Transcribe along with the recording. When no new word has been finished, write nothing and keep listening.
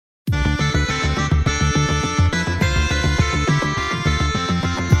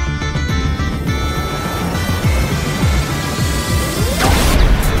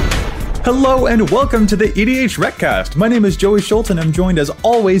Hello and welcome to the EDHRECast. My name is Joey Schultz and I'm joined as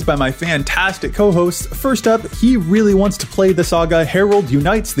always by my fantastic co-hosts. First up, he really wants to play the saga Herald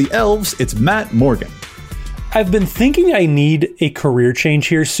Unites the Elves. It's Matt Morgan. I've been thinking I need a career change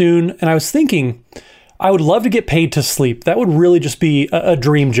here soon, and I was thinking I would love to get paid to sleep. That would really just be a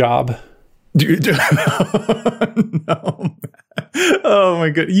dream job. Dude, no. Oh my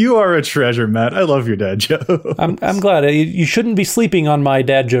god, you are a treasure, Matt. I love your dad jokes. I'm glad. You shouldn't be sleeping on my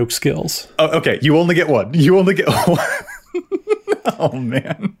dad joke skills. Oh, okay, you only get one. You only get one. Oh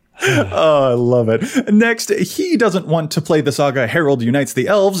man. Oh, I love it. Next, he doesn't want to play the saga Herald Unites the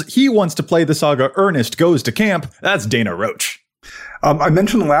Elves. He wants to play the saga Ernest Goes to Camp. That's Dana Roach. I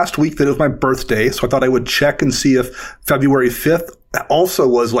mentioned last week that it was my birthday, so I thought I would check and see if February 5th also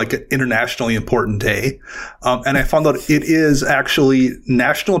was like an internationally important day. And I found out it is actually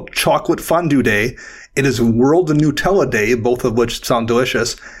National Chocolate Fondue Day. It is World Nutella Day, both of which sound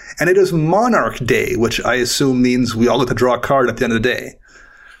delicious. And it is Monarch Day, which I assume means we all get to draw a card at the end of the day.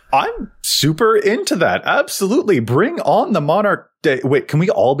 I'm super into that. Absolutely. Bring on the Monarch Day. Wait, can we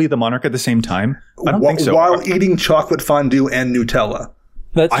all be the Monarch at the same time? I don't think so. While eating chocolate fondue and Nutella.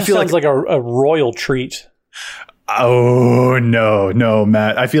 That just sounds like a royal treat. Oh, no,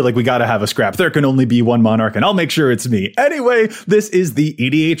 Matt. I feel like we got to have a scrap. There can only be one monarch, and I'll make sure it's me. Anyway, this is the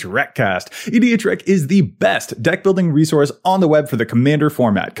EDHRECast. EDHREC is the best deck building resource on the web for the Commander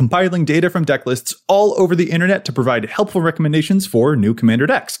format, compiling data from deck lists all over the internet to provide helpful recommendations for new Commander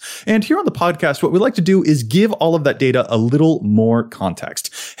decks. And here on the podcast, what we like to do is give all of that data a little more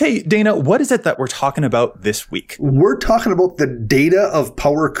context. Hey, Dana, what is it that we're talking about this week? We're talking about the data of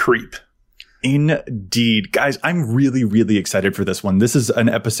power creep. Indeed. Guys, I'm really, really excited for this one. This is an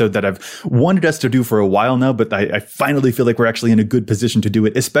episode that I've wanted us to do for a while now, but I finally feel like we're actually in a good position to do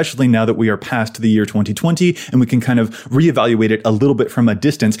it, especially now that we are past the year 2020 and we can kind of reevaluate it a little bit from a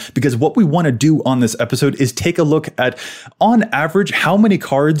distance, because what we want to do on this episode is take a look at, on average, how many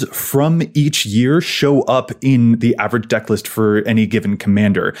cards from each year show up in the average deck list for any given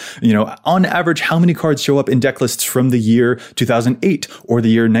commander. You know, on average, how many cards show up in deck lists from the year 2008 or the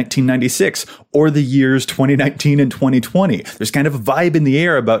year 1996? Or the years 2019 and 2020. There's kind of a vibe in the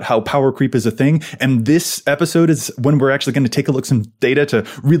air about how power creep is a thing. And this episode is when we're actually going to take a look at some data to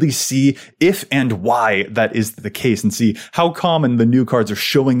really see if and why that is the case and see how common the new cards are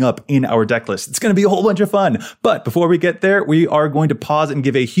showing up in our deck list. It's going to be a whole bunch of fun. But before we get there, we are going to pause and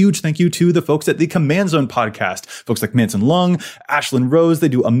give a huge thank you to the folks at the Command Zone podcast. Folks like Manson Lung, Ashlyn Rose. They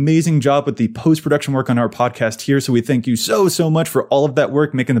do amazing job with the post-production work on our podcast here. So we thank you so much for all of that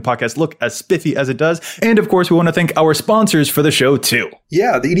work, making the podcast look as spiffy as it does. And of course, we want to thank our sponsors for the show too.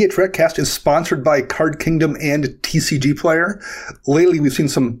 Yeah, the EDHRECast is sponsored by Card Kingdom and TCG Player. Lately, we've seen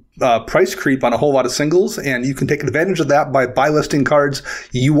some price creep on a whole lot of singles, and you can take advantage of that by buy listing cards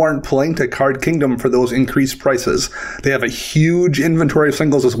you aren't playing to Card Kingdom for those increased prices. They have a huge inventory of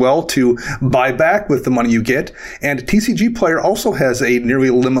singles as well to buy back with the money you get, and TCG Player also has a nearly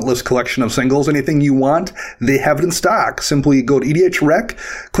limitless collection of singles. Anything you want, they have it in stock. Simply go to EDHREC,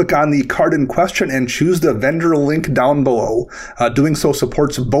 click on the card in question, and choose the vendor link down below. Doing so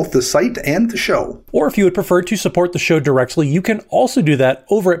supports both the site and the show. Or if you would prefer to support the show directly, you can also do that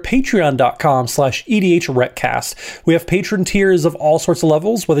over at patreon.com/EDHRECast. We have patron tiers of all sorts of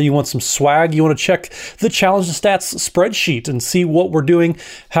levels, whether you want some swag, you want to check the challenge the stats spreadsheet and see what we're doing,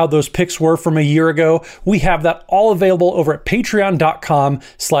 how those picks were from a year ago. We have that all available over at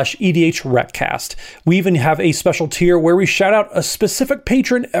patreon.com/EDHRECast. We even have a special tier where we shout out a specific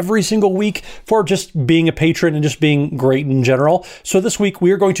patron every single week for just being a patron and just being great in general. So this week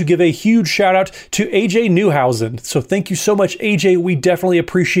we are going to give a huge shout out to AJ Newhausen. So thank you so much, AJ. We definitely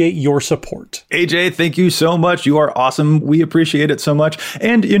appreciate your support. AJ, thank you so much. You are awesome. We appreciate it so much.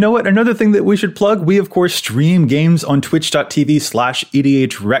 And you know what? Another thing that we should plug, we of course stream games on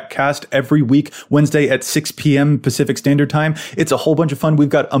twitch.tv/EDHRECast every week, Wednesday at 6 p.m. Pacific Standard Time. It's a whole bunch of fun. We've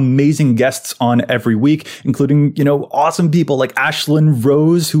got amazing guests on every week, including, you know, awesome people like Ashlyn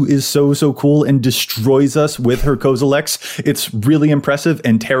Rose, who is so cool and destroys us with her Kozalex. It's really impressive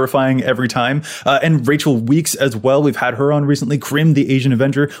and terrifying every time. And Rachel Weeks as well. We've had her on recently. Krim, the Asian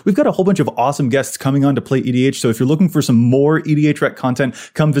Avenger. We've got a whole bunch of awesome guests coming on to play EDH. So if you're looking for some more EDHREC content,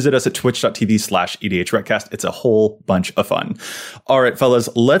 come visit us at twitch.tv/EDHRECast. It's a whole bunch of fun. All right, fellas,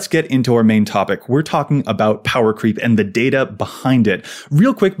 let's get into our main topic. We're talking about power creep and the data behind it.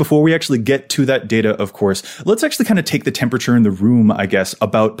 Real quick, before we actually get to that data, of course, let's actually kind of take the temperature in the room, I guess,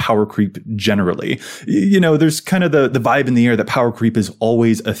 about power creep generally. You know, there's kind of the vibe in the air that power creep creep is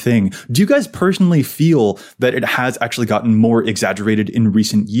always a thing. Do you guys personally feel that it has actually gotten more exaggerated in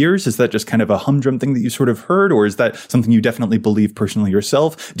recent years? Is that just kind of a humdrum thing that you sort of heard, or is that something you definitely believe personally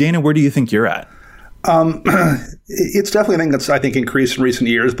yourself? Dana, where do you think you're at? It's definitely a thing that's, I think, increased in recent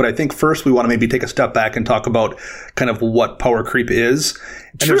years, but I think first we want to maybe take a step back and talk about kind of what power creep is.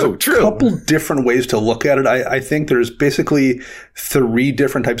 And there's a couple different ways to look at it. I think there's basically 3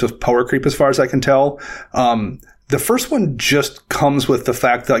 different types of power creep as far as I can tell. The first one just comes with the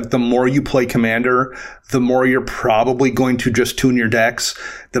fact that, like, the more you play Commander, the more you're probably going to just tune your decks,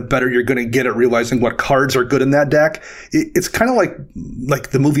 the better you're going to get at realizing what cards are good in that deck. It's kind of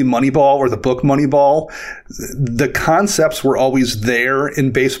like the movie Moneyball or the book Moneyball. The concepts were always there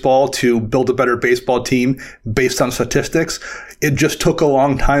in baseball to build a better baseball team based on statistics. It just took a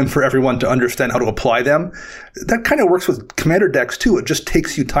long time for everyone to understand how to apply them. That kind of works with Commander decks too. It just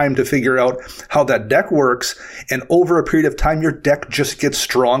takes you time to figure out how that deck works. And over a period of time, your deck just gets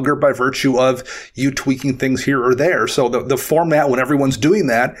stronger by virtue of you tweaking things here or there. So the format, when everyone's doing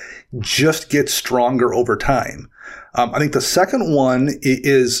that, just gets stronger over time. I think the second one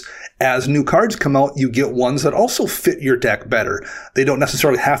is, as new cards come out, you get ones that also fit your deck better. They don't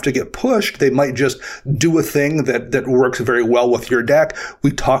necessarily have to get pushed. They might just do a thing that works very well with your deck.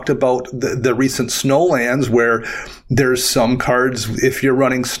 We talked about the recent Snowlands, where there's some cards, if you're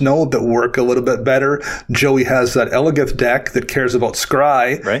running Snow, that work a little bit better. Joey has that Elegith deck that cares about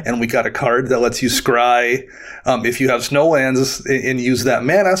Scry, right? And we got a card that lets you Scry if you have Snowlands and use that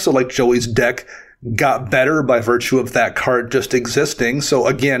mana. So, like, Joey's deck got better by virtue of that card just existing. So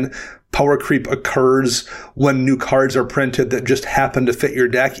again, power creep occurs when new cards are printed that just happen to fit your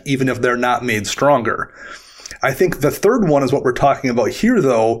deck, even if they're not made stronger. I think the third one is what we're talking about here,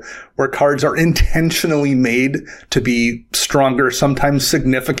 though, where cards are intentionally made to be stronger, sometimes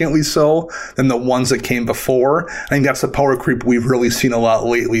significantly so, than the ones that came before. I think that's the power creep we've really seen a lot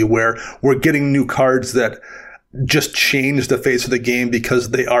lately, where we're getting new cards that just change the face of the game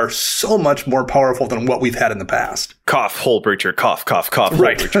because they are so much more powerful than what we've had in the past. Cough, hole breacher, cough, cough, cough,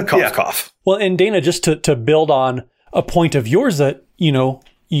 right. Hole breacher, cough, yeah. Cough. Well, and Dana, just to build on a point of yours that,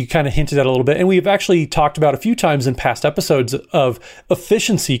 you kind of hinted at a little bit, and we've actually talked about a few times in past episodes of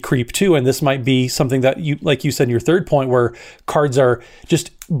efficiency creep too, and this might be something that you, like you said in your third point, where cards are just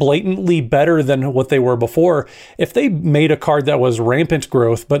blatantly better than what they were before. If they made a card that was rampant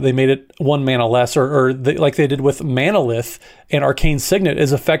growth, but they made it 1 mana less, like they did with Manalith, and Arcane Signet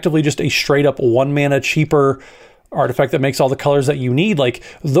is effectively just a straight up 1 mana cheaper artifact that makes all the colors that you need. Like,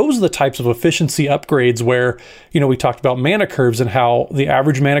 those are the types of efficiency upgrades where, we talked about mana curves and how the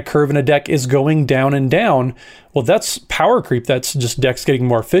average mana curve in a deck is going down and down. Well, that's power creep. That's just decks getting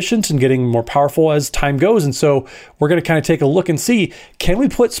more efficient and getting more powerful as time goes. And so we're going to kind of take a look and see, can we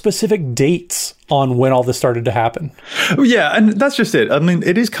put specific dates on when all this started to happen? Yeah, and that's just it. I mean,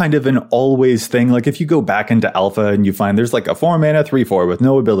 it is kind of an always thing. Like, if you go back into alpha and you find there's like a 4 mana 3/4 with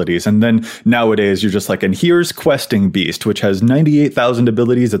no abilities, and then nowadays you're just like, and here's Questing Beast, which has 98,000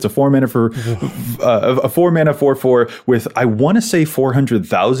 abilities. It's a 4 mana for a 4 mana 4/4 with, I want to say,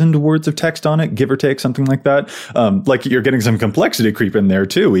 400,000 words of text on it, give or take, something like that. Like, you're getting some complexity creep in there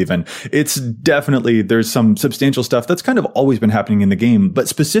too, even. It's definitely, there's some substantial stuff that's kind of always been happening in the game. But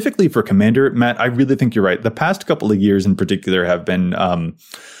specifically for Commander, Matt, I really think you're right. The past couple of years in particular have been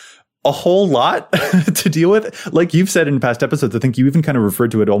a whole lot to deal with. Like you've said in past episodes, I think you even kind of referred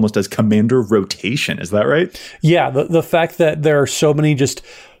to it almost as Commander rotation. Is that right? Yeah, the fact that there are so many just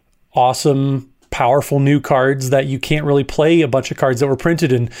awesome, powerful new cards that you can't really play a bunch of cards that were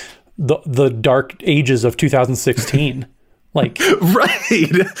printed in the dark ages of 2016. Like,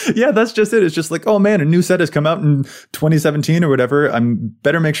 right. Yeah, that's just it. It's just like, oh man, a new set has come out in 2017 or whatever. I'm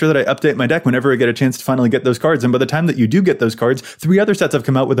better make sure that I update my deck whenever I get a chance to finally get those cards. And by the time that you do get those cards, 3 other sets have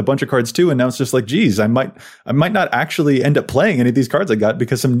come out with a bunch of cards too. And now it's just like, geez, I might not actually end up playing any of these cards I got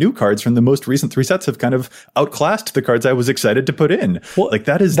because some new cards from the most recent 3 sets have kind of outclassed the cards I was excited to put in. Well, like,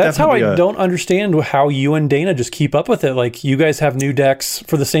 that's how I don't understand how you and Dana just keep up with it. Like, you guys have new decks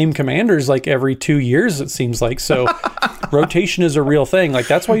for the same commanders like every 2 years, it seems like. So rotation is a real thing. Like,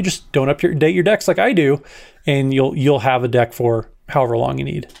 that's why you just don't update your decks like I do, and you'll have a deck for however long you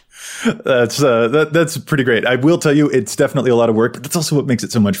need. That's pretty great. I will tell you, it's definitely a lot of work, but that's also what makes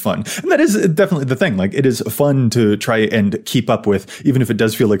it so much fun. And that is definitely the thing. Like, it is fun to try and keep up with, even if it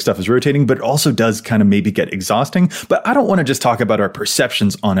does feel like stuff is rotating, but it also does kind of maybe get exhausting. But I don't want to just talk about our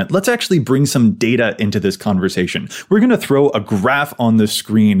perceptions on it. Let's actually bring some data into this conversation. We're going to throw a graph on the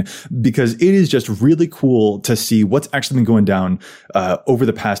screen because it is just really cool to see what's actually been going down over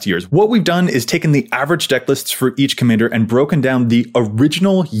the past years. What we've done is taken the average deck lists for each commander and broken down the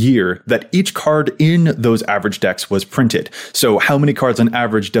original year year that each card in those average decks was printed. So how many cards on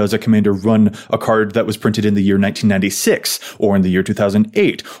average does a commander run a card that was printed in the year 1996 or in the year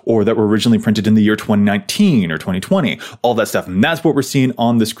 2008 or that were originally printed in the year 2019 or 2020, all that stuff. And that's what we're seeing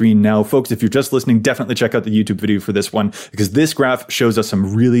on the screen now. Folks, if you're just listening, definitely check out the YouTube video for this one because this graph shows us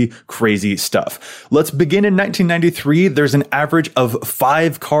some really crazy stuff. Let's begin in 1993. There's an average of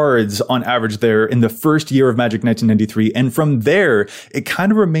 5 cards on average there in the first year of Magic 1993. And from there, it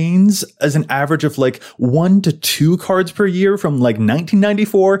kind of remains as an average of like 1 to 2 cards per year from like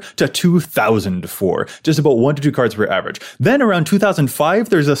 1994 to 2004. Just about 1 to 2 cards per average. Then around 2005,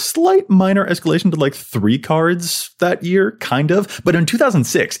 there's a slight minor escalation to like 3 cards that year, kind of. But in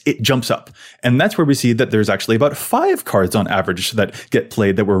 2006, it jumps up. And that's where we see that there's actually about 5 cards on average that get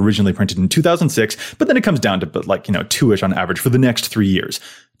played that were originally printed in 2006. But then it comes down to like, 2-ish on average for the next 3 years.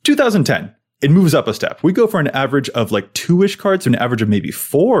 2010. It moves up a step. We go for an average of like 2-ish cards to an average of maybe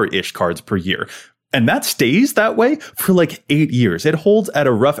 4-ish cards per year. And that stays that way for like 8 years. It holds at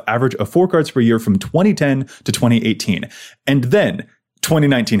a rough average of 4 cards per year from 2010 to 2018. And then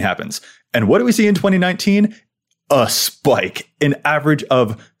 2019 happens. And what do we see in 2019? A spike, an average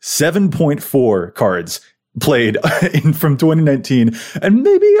of 7.4 cards played from 2019. And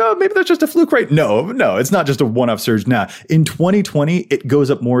maybe that's just a fluke, right? No, it's not just a one-off surge. Nah, in 2020, it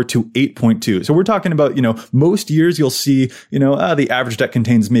goes up more to 8.2. So we're talking about, most years you'll see, the average deck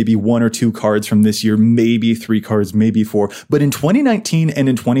contains maybe 1 or 2 cards from this year, maybe 3 cards, maybe 4. But in 2019 and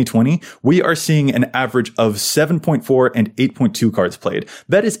in 2020, we are seeing an average of 7.4 and 8.2 cards played.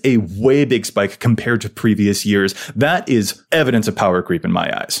 That is a way big spike compared to previous years. That is evidence of power creep in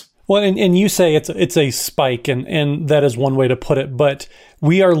my eyes. Well, and you say it's a spike, and that is one way to put it, but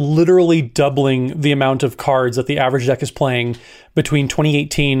we are literally doubling the amount of cards that the average deck is playing between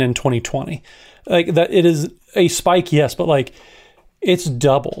 2018 and 2020. Like that, it is a spike, yes, but like it's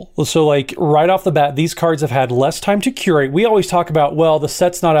double. So like right off the bat, these cards have had less time to curate. We always talk about, well, the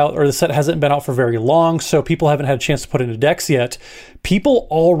set's not out or the set hasn't been out for very long, so people haven't had a chance to put into decks yet. People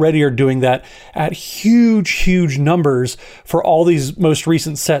already are doing that at huge numbers for all these most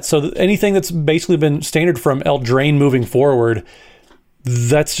recent sets. So anything that's basically been standard from Eldraine moving forward,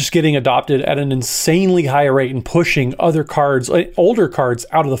 that's just getting adopted at an insanely high rate and pushing other cards, older cards,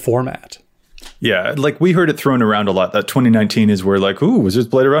 out of the format. Yeah, like we heard it thrown around a lot that 2019 is where like, ooh, Wizards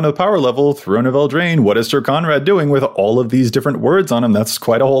played around with power level, Throne of Eldraine. What is Sir Conrad doing with all of these different words on him? That's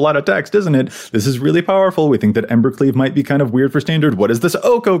quite a whole lot of text, isn't it? This is really powerful. We think that Embercleave might be kind of weird for standard. What is this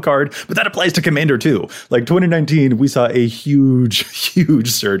Oko card? But that applies to Commander too. Like 2019, we saw a huge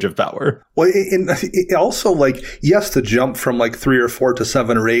surge of power. Well, it also like, yes, the jump from like 3 or 4 to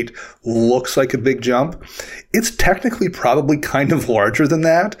 7 or 8 looks like a big jump. It's technically probably kind of larger than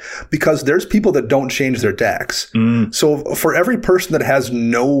that because there's people that don't change their decks. So for every person that has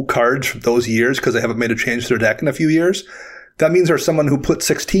no cards from those years because they haven't made a change to their deck in a few years, that means there's someone who put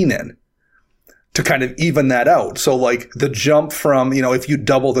 16 in to kind of even that out. So like the jump from, if you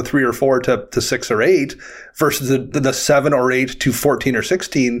double the 3 or 4 to 6 or 8 versus the 7 or 8 to 14 or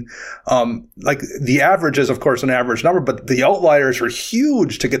 16, like the average is of course an average number, but the outliers are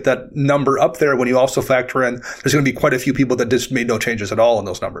huge to get that number up there when you also factor in there's going to be quite a few people that just made no changes at all in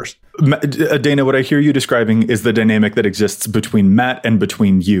those numbers. Dana, what I hear you describing is the dynamic that exists between Matt and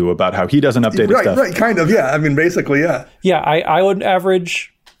between you about how he doesn't update his stuff. Right, kind of, yeah. I mean, basically, yeah. Yeah, I would average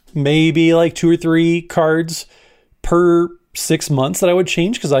maybe like 2 or 3 cards per 6 months that I would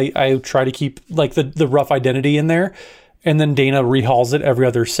change because I try to keep like the rough identity in there, and then Dana rehauls it every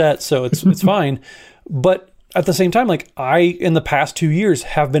other set, so it's fine. But at the same time, like I in the past 2 years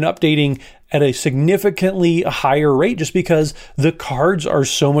have been updating at a significantly higher rate just because the cards are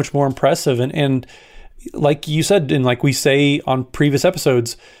so much more impressive, and like you said, and like we say on previous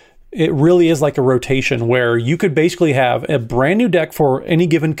episodes, it really is like a rotation where you could basically have a brand new deck for any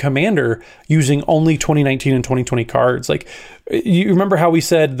given commander using only 2019 and 2020 cards. Like, you remember how we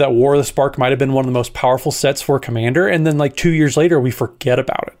said that War of the Spark might have been one of the most powerful sets for commander, and then like 2 years later, we forget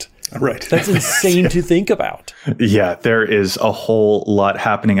about it. Right. That's insane to think about. Yeah, there is a whole lot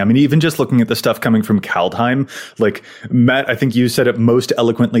happening. I mean, even just looking at the stuff coming from Kaldheim, like Matt, I think you said it most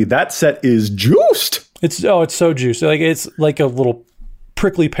eloquently. That set is juiced. It's so juiced. Like it's like a little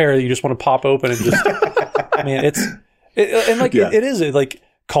prickly pear that you just want to pop open and just man, it is like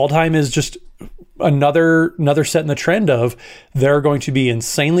Kaldheim is just another set in the trend of there are going to be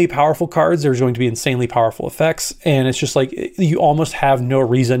insanely powerful cards, there's going to be insanely powerful effects, and it's just like you almost have no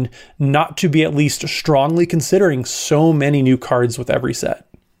reason not to be at least strongly considering so many new cards with every set.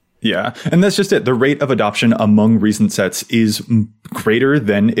 Yeah, and that's just it. The rate of adoption among recent sets is greater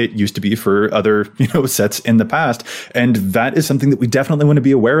than it used to be for other, sets in the past. And that is something that we definitely want to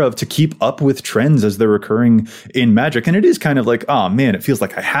be aware of to keep up with trends as they're occurring in Magic. And it is kind of like, oh man, it feels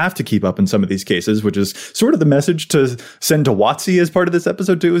like I have to keep up in some of these cases, which is sort of the message to send to WotC as part of this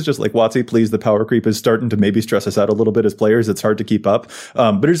episode too, is just like, WotC, please, the power creep is starting to maybe stress us out a little bit as players. It's hard to keep up.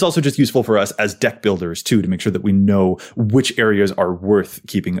 But it is also just useful for us as deck builders too, to make sure that we know which areas are worth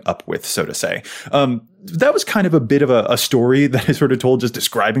keeping up with, so to say. That was kind of a bit of a story that I sort of told just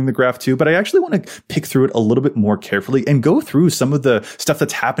describing the graph too, but I actually want to pick through it a little bit more carefully and go through some of the stuff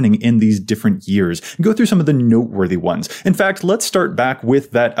that's happening in these different years and go through some of the noteworthy ones. In fact, let's start back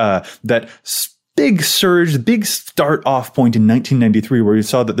with that big surge, big start off point in 1993, where you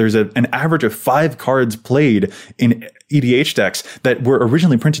saw that there's an average of 5 cards played in EDH decks that were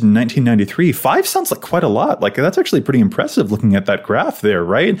originally printed in 1993. 5 sounds like quite a lot. Like, that's actually pretty impressive looking at that graph there,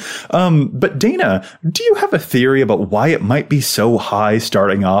 right? But Dana, do you have a theory about why it might be so high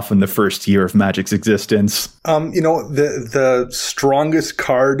starting off in the first year of Magic's existence? The strongest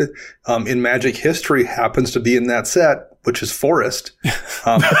card in Magic history happens to be in that set, which is Forest.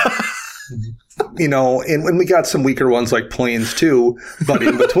 And we got some weaker ones like Plains too, but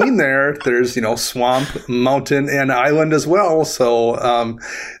in between there's, Swamp, Mountain, and Island as well. So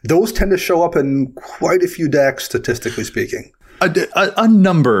those tend to show up in quite a few decks, statistically speaking. A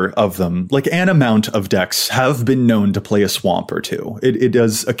number of them, like an amount of decks, have been known to play a Swamp or two. It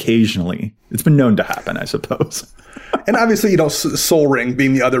does occasionally. It's been known to happen, I suppose. And obviously, Soul Ring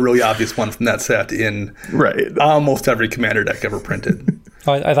being the other really obvious one from that set in almost every Commander deck ever printed.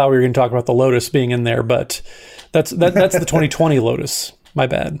 I thought we were going to talk about the Lotus being in there, but that's the 2020 Lotus. My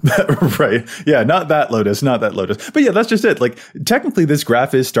bad. Right. Yeah, not that Lotus. But yeah, that's just it. Like, technically, this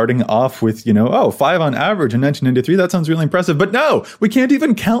graph is starting off with, 5 on average in 1993. That sounds really impressive. But no, we can't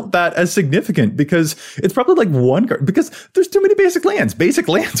even count that as significant because it's probably like one card, because there's too many basic lands. Basic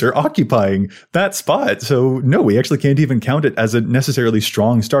lands are occupying that spot. So no, we actually can't even count it as a necessarily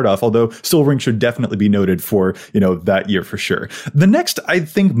strong start off, although Soul Ring should definitely be noted for, that year for sure. The next, I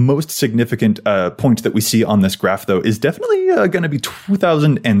think, most significant point that we see on this graph, though, is definitely going to be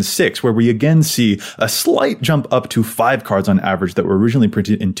 2006, where we again see a slight jump up to 5 cards on average that were originally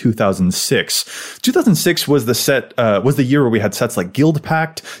printed in 2006. 2006 was the year where we had sets like Guild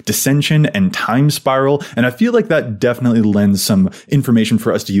Pact, Dissension, and Time Spiral, and I feel like that definitely lends some information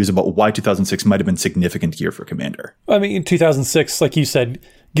for us to use about why 2006 might have been a significant year for Commander. I mean, in 2006, like you said,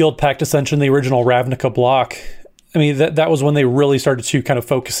 Guild Pact, Dissension, the original Ravnica block. I mean, that was when they really started to kind of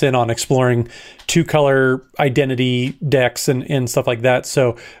focus in on exploring 2-color identity decks and stuff like that.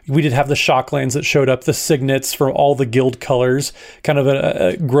 So we did have the Shocklands that showed up, the Signets for all the guild colors, kind of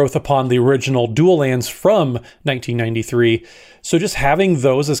a growth upon the original dual lands from 1993. So just having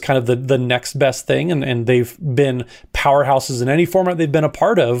those as kind of the next best thing, and they've been powerhouses in any format they've been a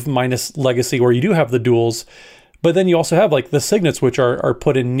part of, minus Legacy, where you do have the duels. But then you also have like the Signets, which are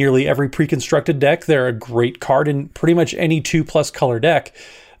put in nearly every pre-constructed deck. They're a great card in pretty much any 2+ color deck.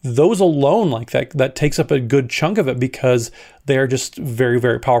 Those alone, like that takes up a good chunk of it because they are just very,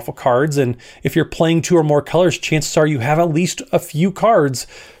 very powerful cards. And if you're playing 2 or more colors, chances are you have at least a few cards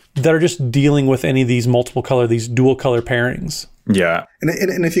that are just dealing with any of these multiple color, these dual color pairings. Yeah.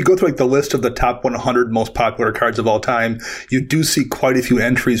 And if you go through like the list of the top 100 most popular cards of all time, you do see quite a few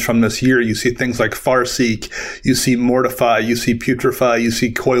entries from this year. You see things like Farseek, you see Mortify, you see Putrefy, you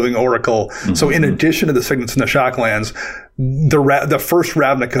see Coiling Oracle. Mm-hmm. So in addition to the Signets and the Shocklands, the first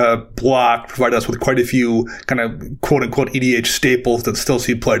Ravnica block provided us with quite a few kind of quote-unquote EDH staples that still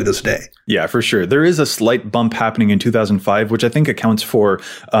see play to this day. Yeah, for sure. There is a slight bump happening in 2005, which I think accounts for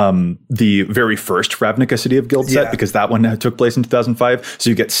the very first Ravnica City of Guild set, because that one took place in 2005. So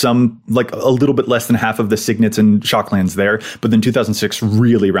you get some, like a little bit less than half of the Signets and Shocklands there. But then 2006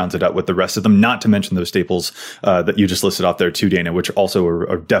 really rounds it out with the rest of them, not to mention those staples that you just listed off there too, Dana, which also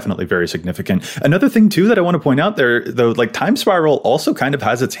are definitely very significant. Another thing too that I want to point out there, though, like Time Spiral also kind of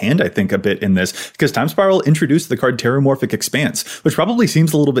has its hand, I think, a bit in this, because Time Spiral introduced the card Terramorphic Expanse, which probably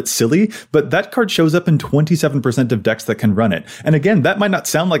seems a little bit silly, but that card shows up in 27% of decks that can run it. And again, that might not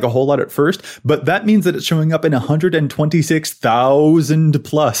sound like a whole lot at first, but that means that it's showing up in 126,000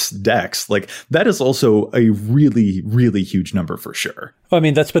 plus decks. Like, that is also a really, really huge number for sure. I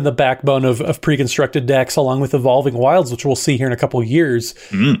mean, that's been the backbone of pre-constructed decks, along with Evolving Wilds, which we'll see here in a couple of years.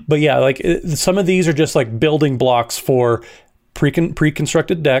 But yeah, like some of these are just like building blocks for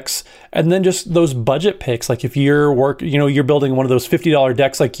pre-constructed decks, and then just those budget picks. Like if you're you're building one of those $50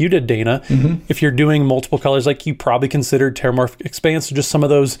 decks like you did, Dana. If you're doing multiple colors, like you probably considered Terramorphic Expanse, or just some of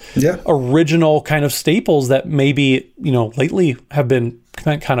those original kind of staples that maybe lately have been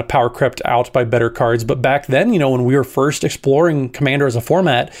kind of power crept out by better cards. But back then, when we were first exploring Commander as a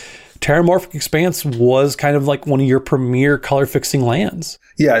format, Terramorphic Expanse was kind of like one of your premier color fixing lands.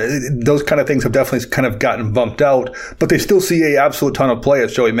 Yeah, those kind of things have definitely kind of gotten bumped out, but they still see a absolute ton of play,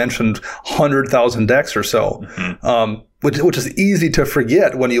 as Joey mentioned, 100,000 decks or so. Mm-hmm. Which is easy to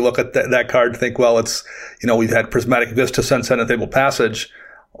forget when you look at that card and think, well, it's, we've had Prismatic Vista, Sunset, and Fabled Passage.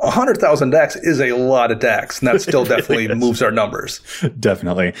 100,000 decks is a lot of decks, and that still definitely moves our numbers.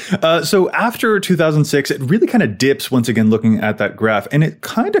 Definitely. So after 2006, it really kind of dips once again looking at that graph, and it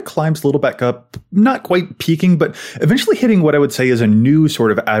kind of climbs a little back up, not quite peaking, but eventually hitting what I would say is a new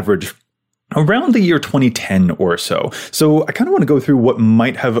sort of average around the year 2010 or so. So I kind of want to go through what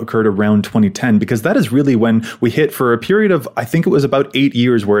might have occurred around 2010, because that is really when we hit for a period of, I think it was about 8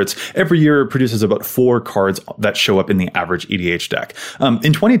 years, where it's every year produces about 4 cards that show up in the average EDH deck.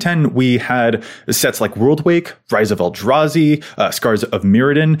 In 2010, we had sets like Worldwake, Rise of Eldrazi, Scars of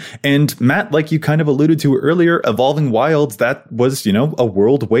Mirrodin, and Matt, like you kind of alluded to earlier, Evolving Wilds, that was, a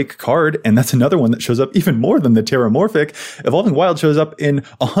Worldwake card, and that's another one that shows up even more than the Terramorphic. Evolving Wild shows up in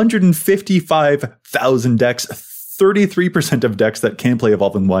 155,000 decks. 33% of decks that can play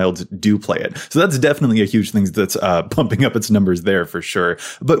Evolving Wilds do play it. So that's definitely a huge thing that's bumping up its numbers there for sure.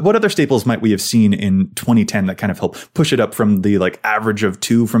 But what other staples might we have seen in 2010 that kind of help push it up from the average of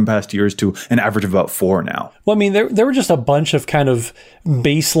 2 from past years to an average of about 4 now? Well, I mean, there were just a bunch of kind of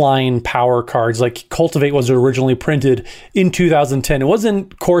baseline power cards. Like Cultivate was originally printed in 2010. It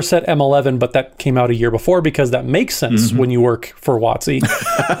wasn't core set M11, but that came out a year before, because that makes sense when you work for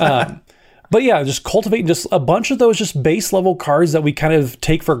WotC. But yeah, just Cultivate, just a bunch of those just base level cards that we kind of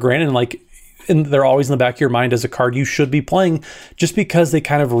take for granted, and they're always in the back of your mind as a card you should be playing, just because they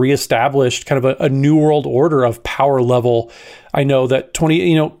kind of reestablished kind of a new world order of power level. I know that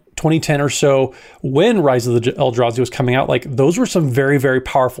 2010 or so, when Rise of the Eldrazi was coming out, those were some very, very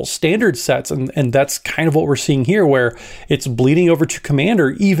powerful standard sets. And that's kind of what we're seeing here, where it's bleeding over to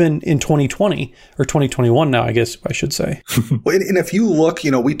Commander even in 2020 or 2021 now, I guess I should say. Well, and if you look,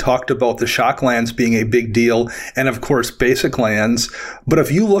 we talked about the shock lands being a big deal, and of course basic lands. But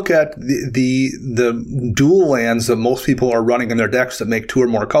if you look at the dual lands that most people are running in their decks that make 2 or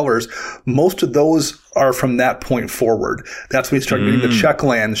more colors, most of those are from that point forward. That's when you start getting the check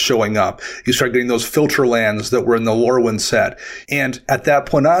lands showing up. You start getting those filter lands that were in the Lorwyn set. And at that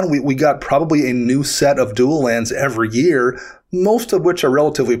point on, we got probably a new set of dual lands every year, most of which are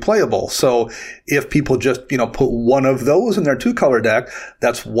relatively playable. So if people just, put one of those in their 2-color deck,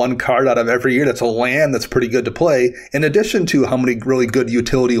 that's 1 card out of every year. That's a land that's pretty good to play, in addition to how many really good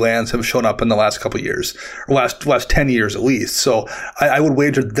utility lands have shown up in the last couple of years, or last 10 years at least. So I would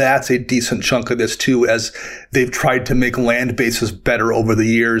wager that's a decent chunk of this too, as they've tried to make land bases better over the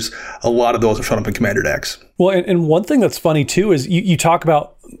years. A lot of those have shown up in Commander decks. Well, and one thing that's funny too is you talk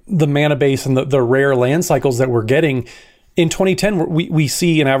about the mana base and the rare land cycles that we're getting. In 2010, we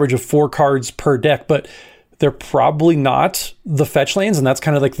see an average of 4 cards per deck, but they're probably not the fetch lands, and that's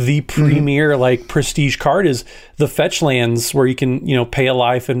kind of the premier prestige card is the fetch lands, where you can pay a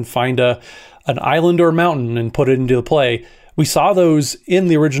life and find an island or a mountain and put it into the play. We saw those in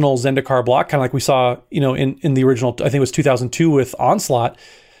the original Zendikar block, kind of like we saw in the original, I think it was 2002 with Onslaught.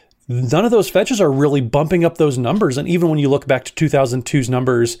 None of those fetches are really bumping up those numbers, and even when you look back to 2002's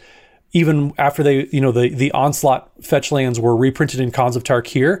numbers, even after they, the Onslaught fetch lands were reprinted in Khans of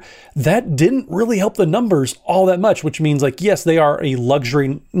Tarkir, that didn't really help the numbers all that much, which means yes, they are a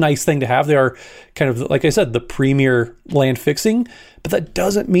luxury, nice thing to have. They are kind of, like I said, the premier land fixing, but that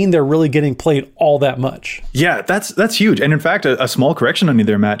doesn't mean they're really getting played all that much. Yeah, that's huge. And in fact, a small correction on you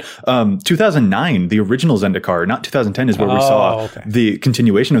there, Matt. 2009, the original Zendikar, not 2010 is where we saw the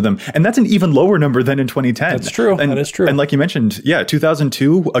continuation of them. And that's an even lower number than in 2010. That's true. That is true. And like you mentioned,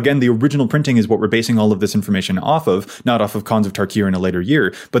 2002, again, the original printing is what we're basing all of this information off of, not off of Khans of Tarkir in a later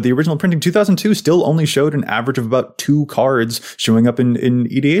year. But the original printing, 2002, still only showed an average of about 2 cards showing up in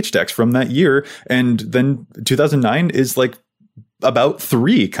EDH decks from that year. And then 2009 is about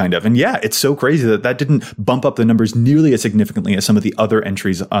 3 kind of. And it's so crazy that didn't bump up the numbers nearly as significantly as some of the other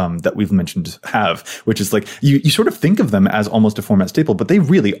entries that we've mentioned have, which is you sort of think of them as almost a format staple, but they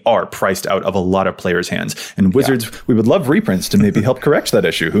really are priced out of a lot of players' hands. And Wizards, we would love reprints to maybe help correct that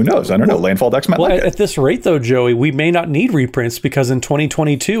issue. Who knows? I don't know. Landfall decks might like it. At this rate though, Joey, we may not need reprints, because in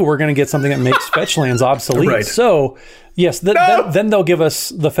 2022, we're going to get something that makes fetch lands obsolete. Right. So yes, then they'll give us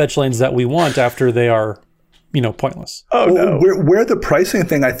the fetch lands that we want after they are pointless. Oh, no. Where the pricing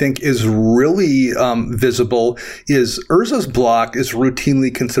thing, I think, is really visible is Urza's block is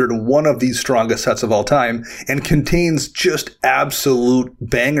routinely considered one of the strongest sets of all time and contains just absolute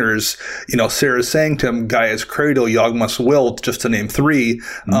bangers. Sarah's Sanctum, Gaia's Cradle, Yawgmoth's Will, just to name three.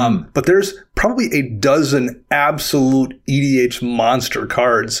 But there's probably a dozen absolute EDH monster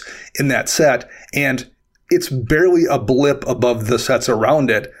cards in that set, and it's barely a blip above the sets around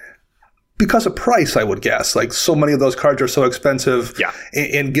it. Because of price, I would guess. Like, so many of those cards are so expensive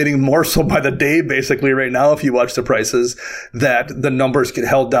and getting more so by the day, basically, right now, if you watch the prices, that the numbers get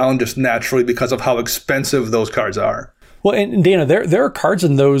held down just naturally because of how expensive those cards are. Well, and Dana, there are cards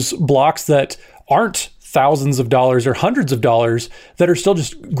in those blocks that aren't thousands of dollars or hundreds of dollars that are still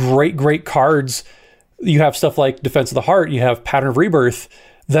just great cards. You have stuff like Defense of the Heart, you have Pattern of Rebirth,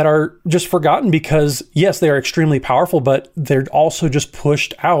 that are just forgotten because, yes, they are extremely powerful, but they're also just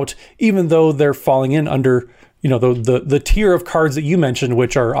pushed out, even though they're falling in under, the tier of cards that you mentioned,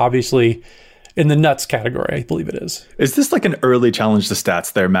 which are obviously in the nuts category, I believe it is. Is this like an early challenge to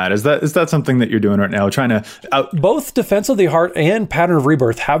stats there, Matt? Is that something that you're doing right now? Trying to Both Defense of the Heart and Pattern of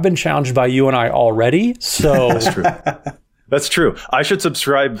Rebirth have been challenged by you and I already, so... That's true. That's true. I should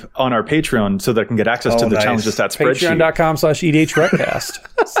subscribe on our Patreon so that I can get access to the Challenge the Stats spreadsheet.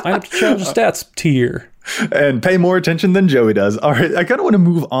 Patreon.com/EDHRECast. Sign up to Challenge the Stats tier. And pay more attention than Joey does. All right, I kind of want to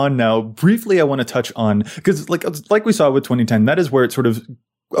move on now. Briefly, I want to touch on, because like we saw with 2010, that is where it sort of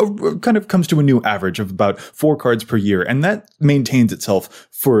kind of comes to a new average of about 4 cards per year. And that maintains itself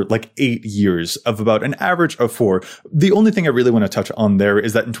for like 8 years of about an average of 4. The only thing I really want to touch on there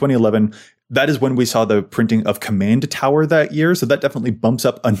is that in 2011, that is when we saw the printing of Command Tower that year. So that definitely bumps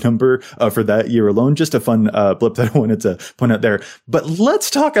up a number for that year alone. Just a fun blip that I wanted to point out there. But let's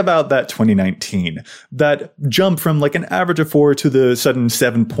talk about that 2019. That jump from like an average of 4 to the sudden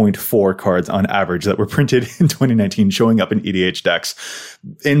 7.4 cards on average that were printed in 2019 showing up in EDH decks.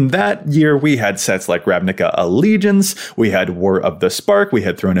 In that year, we had sets like Ravnica Allegiance, we had War of the Spark, we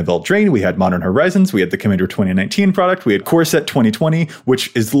had Throne of Eldraine, we had Modern Horizons, we had the Commander 2019 product, we had Core Set 2020,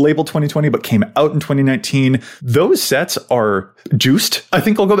 which is labeled 2020 but came out in 2019. Those sets are juiced. I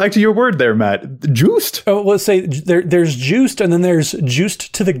think I'll go back to your word there, Matt. Juiced. Oh, let's say there's juiced, and then there's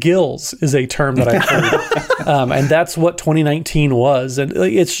juiced to the gills is a term that I've heard. And that's what 2019 was. And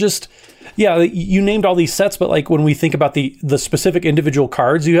it's just... Yeah, you named all these sets, but like when we think about the specific individual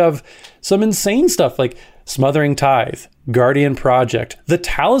cards, you have some insane stuff like Smothering Tithe, Guardian Project, the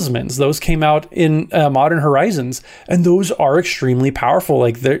Talismans. Those came out in Modern Horizons, and those are extremely powerful.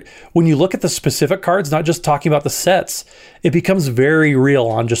 Like when you look at the specific cards, not just talking about the sets, it becomes very real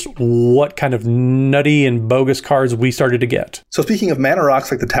on just what kind of nutty and bogus cards we started to get. So speaking of mana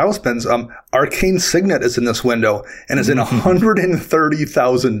rocks like the Talismans, Arcane Signet is in this window and is in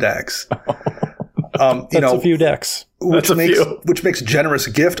 130,000 decks. That's a few decks. Which makes Generous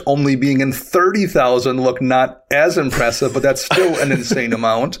Gift only being in 30,000 look not as impressive, but that's still an insane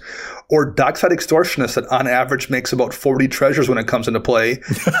amount. Or Dockside Extortionist that on average makes about 40 treasures when it comes into play,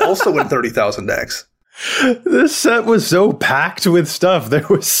 also in 30,000 decks. This set was so packed with stuff. There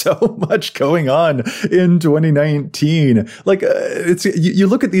was so much going on in 2019. Like, you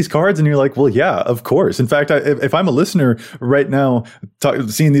look at these cards and you're like, well, yeah, of course. In fact, if I'm a listener right now,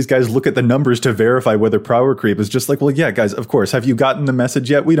 seeing these guys look at the numbers to verify whether power creep is just like, well, yeah, guys, of course. Have you gotten the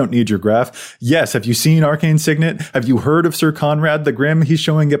message yet? We don't need your graph. Yes. Have you seen Arcane Signet? Have you heard of Sir Conrad the Grim? He's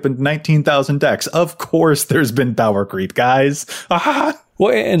showing up in 19,000 decks. Of course, there's been power creep, guys.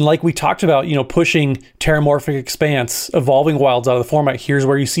 Well, and like we talked about, pushing Terramorphic Expanse, Evolving Wilds out of the format. Here's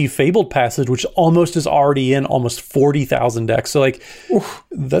where you see Fabled Passage, which almost is already in almost 40,000 decks. So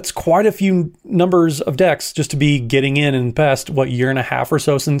that's quite a few numbers of decks just to be getting in the past, year and a half or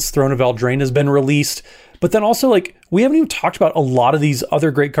so since Throne of Eldraine has been released. But then also, we haven't even talked about a lot of these other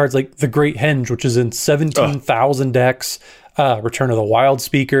great cards, like the Great Henge, which is in 17,000 decks, Return of the Wild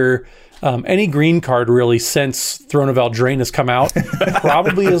Speaker. Any green card really since Throne of Eldraine has come out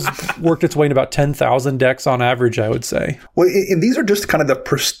probably has worked its way in about 10,000 decks on average, I would say. Well, and these are just kind of the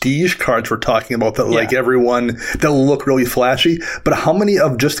prestige cards we're talking about that like everyone that look really flashy. But how many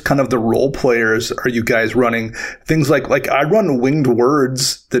of just kind of the role players are you guys running? Things like I run Winged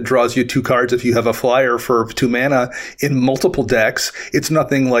Words that draws you 2 cards if you have a flyer for 2 mana in multiple decks. It's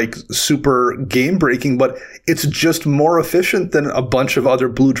nothing like super game breaking, but it's just more efficient than a bunch of other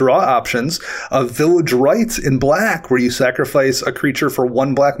blue draw options. Village Rites in black, where you sacrifice a creature for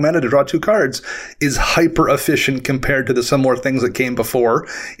 1 black mana to draw 2 cards, is hyper efficient compared to the similar things that came before.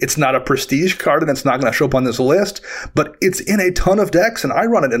 It's not a prestige card, and it's not going to show up on this list, but it's in a ton of decks, and I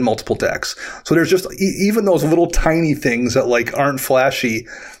run it in multiple decks. So there's just even those little tiny things that aren't flashy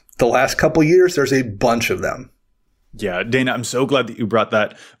The last couple years, there's a bunch of them. Yeah, Dana, I'm so glad that you brought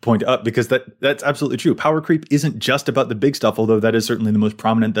that point up because that's absolutely true. Power creep isn't just about the big stuff, although that is certainly the most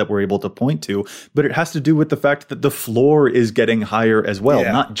prominent that we're able to point to, but it has to do with the fact that the floor is getting higher as well,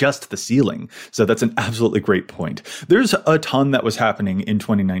 not just the ceiling. So that's an absolutely great point. There's a ton that was happening in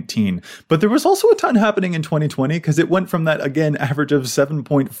 2019, but there was also a ton happening in 2020 because it went from that, again, average of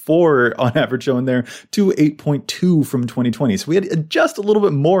 7.4 on average shown there to 8.2 from 2020. So we had just a little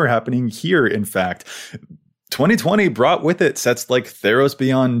bit more happening here, in fact. 2020 brought with it sets like Theros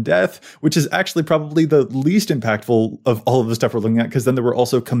Beyond Death, which is actually probably the least impactful of all of the stuff we're looking at, because then there were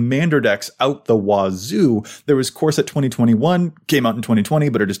also Commander decks out the wazoo. There was Corset 2021, came out in 2020,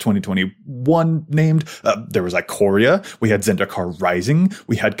 but it is 2021 named. There was Ikoria. We had Zendikar Rising.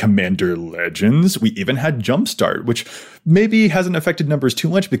 We had Commander Legends. We even had Jumpstart, which maybe hasn't affected numbers too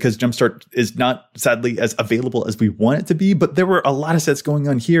much because Jumpstart is not, sadly, as available as we want it to be, but there were a lot of sets going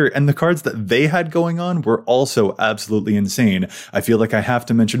on here, and the cards that they had going on were also absolutely insane. I feel like I have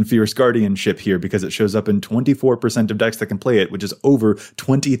to mention Fierce Guardianship here because it shows up in 24% of decks that can play it, which is over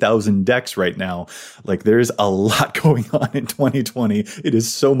 20,000 decks right now. Like, there's a lot going on in 2020. It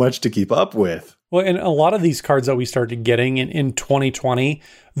is so much to keep up with. Well, and a lot of these cards that we started getting in 2020,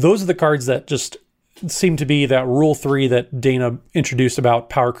 those are the cards that just seem to be that rule 3 that Dana introduced about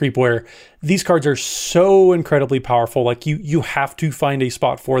power creep, where these cards are so incredibly powerful. Like you have to find a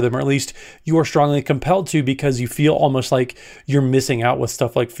spot for them, or at least you are strongly compelled to, because you feel almost like you're missing out with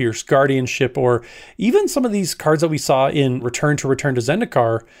stuff like Fierce Guardianship, or even some of these cards that we saw in Return to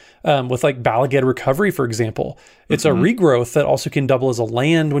Zendikar, with like Balagad Recovery, for example. It's a regrowth that also can double as a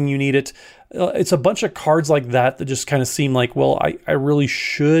land when you need it. It's a bunch of cards like that just kind of seem like, well, I really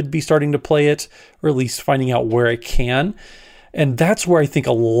should be starting to play it, or at least finding out where I can. And that's where I think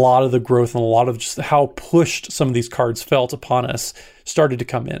a lot of the growth and a lot of just how pushed some of these cards felt upon us started to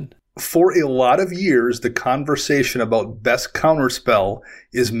come in. For a lot of years, the conversation about best counterspell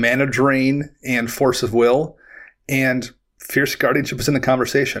is Mana Drain and Force of Will, and Fierce Guardianship is in the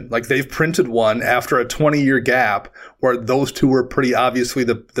conversation. Like, they've printed one after a 20-year gap where those two were pretty obviously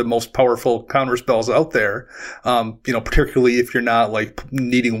the most powerful counter spells out there. Particularly if you're not like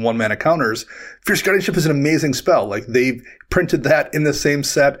needing 1-mana counters. Fierce Guardianship is an amazing spell. Like, they've printed that in the same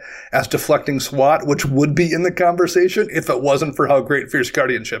set as Deflecting Swat, which would be in the conversation if it wasn't for how great Fierce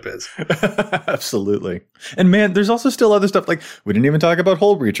Guardianship is. Absolutely. And man, there's also still other stuff. Like, we didn't even talk about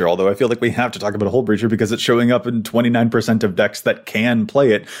Hull Breacher, although I feel like we have to talk about Hull Breacher because it's showing up in 29% of decks that can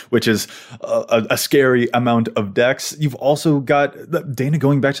play it, which is a scary amount of decks. You've also got, Dana,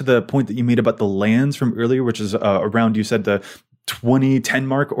 going back to the point that you made about the lands from earlier, which is around, you said, the 2010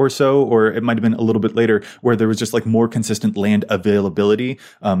 mark or so, or it might have been a little bit later, where there was just like more consistent land availability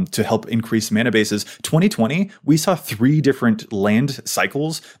to help increase mana bases. 2020, we saw 3 different land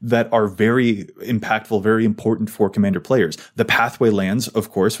cycles that are very impactful, very important for Commander players. The Pathway lands,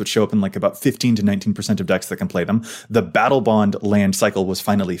 of course, which show up in like about 15 to 19% of decks that can play them. The Battle Bond land cycle was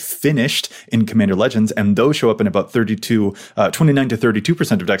finally finished in Commander Legends, and those show up in about 29 to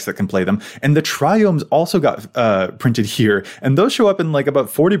 32% of decks that can play them. And the Triomes also got printed here, and those show up in like about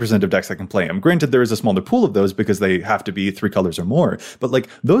 40% of decks that can play them. Granted, there is a smaller pool of those because they have to be 3 colors or more, but like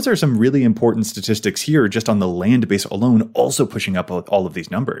those are some really important statistics here just on the land base alone, also pushing up all of these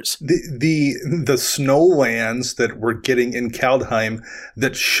numbers. The snow lands that we're getting in Kaldheim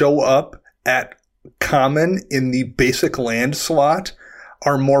that show up at common in the basic land slot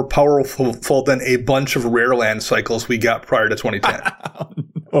are more powerful than a bunch of rare land cycles we got prior to 2010.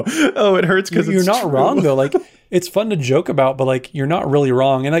 Oh, it hurts because you're not wrong though. Like, it's fun to joke about, but like, you're not really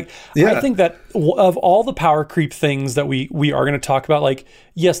wrong. And like, I think that of all the power creep things that we are going to talk about, like,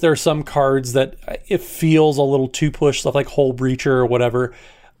 yes, there are some cards that it feels a little too pushed, stuff like Hull Breacher or whatever.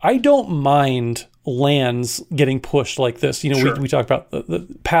 I don't mind lands getting pushed like this. Sure. We talked about the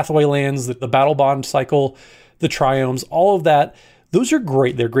Pathway lands, the Battle Bond cycle, the Triomes, all of that. Those are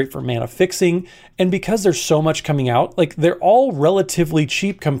great. They're great for mana fixing. And because there's so much coming out, like, they're all relatively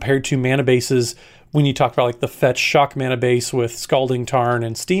cheap compared to mana bases. When you talk about like the Fetch Shock mana base with Scalding Tarn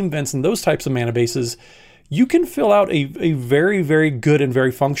and Steam Vents and those types of mana bases, you can fill out a very, very good and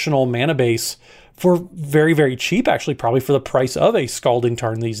very functional mana base for very, very cheap, actually, probably for the price of a Scalding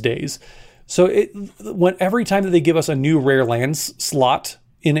Tarn these days. So every time that they give us a new rare lands slot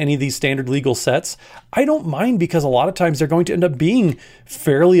in any of these standard legal sets, I don't mind, because a lot of times they're going to end up being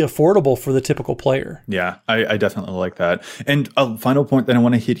fairly affordable for the typical player. Yeah, I definitely like that. And a final point that I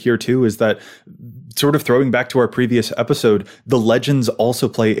want to hit here too is that, sort of throwing back to our previous episode, the legends also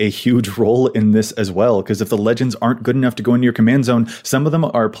play a huge role in this as well. Because if the legends aren't good enough to go into your command zone, some of them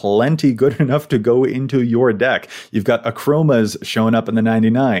are plenty good enough to go into your deck. You've got Akromas showing up in the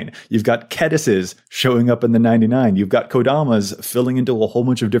 99. You've got Kedises showing up in the 99. You've got Kodamas filling into a whole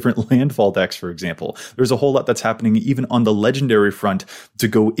bunch of different landfall decks, for example. There's a whole lot that's happening even on the legendary front to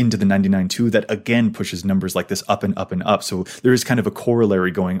go into the 99 too, that again pushes numbers like this up and up and up. So there is kind of a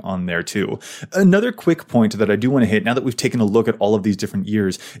corollary going on there too. Another quick point that I do want to hit, now that we've taken a look at all of these different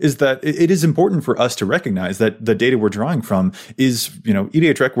years, is that it is important for us to recognize that the data we're drawing from is,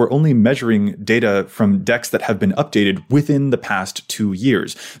 EDHREC, we're only measuring data from decks that have been updated within the past 2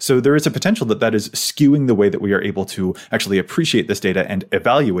 years. So there is a potential that is skewing the way that we are able to actually appreciate this data and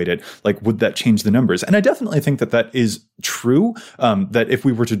evaluate it. Like, would that change the numbers? And I definitely think that is true, that if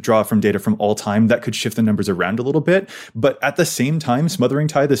we were to draw from data from all time, that could shift the numbers around a little bit. But at the same time, Smothering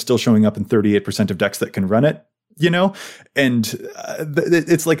Tithe is still showing up in 38% of decks that can run it, and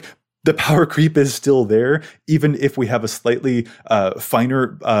it's like the power creep is still there, even if we have a slightly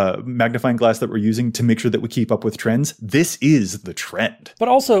finer magnifying glass that we're using to make sure that we keep up with trends. This is the trend. But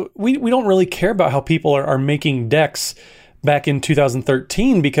also, we don't really care about how people are making decks back in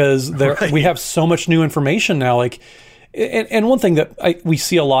 2013, because we have so much new information now. Like, and one thing that we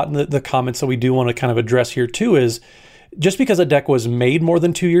see a lot in the comments that we do want to kind of address here too is, just because a deck was made more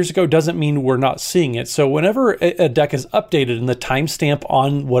than 2 years ago doesn't mean we're not seeing it. So whenever a deck is updated and the timestamp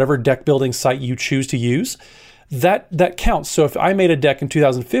on whatever deck building site you choose to use, that counts. So if I made a deck in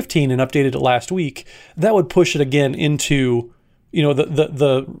 2015 and updated it last week, that would push it again into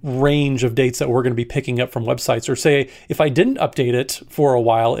the range of dates that we're going to be picking up from websites. Or say if I didn't update it for a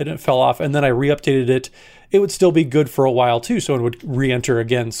while and it fell off and then I re-updated it, it would still be good for a while too. So it would re-enter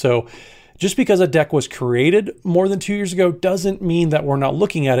again. So just because a deck was created more than 2 years ago doesn't mean that we're not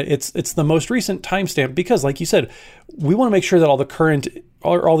looking at it. It's the most recent timestamp, because like you said, we want to make sure that all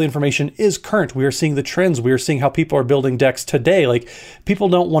the information is current. We are seeing the trends. We are seeing how people are building decks today. Like, people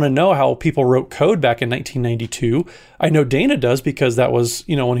don't want to know how people wrote code back in 1992. I know Dana does, because that was,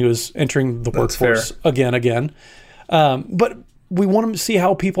 when he was entering the workforce again. But we want to see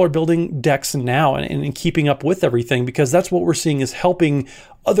how people are building decks now and keeping up with everything, because that's what we're seeing is helping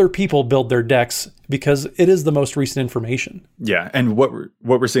other people build their decks, because it is the most recent information. Yeah, and what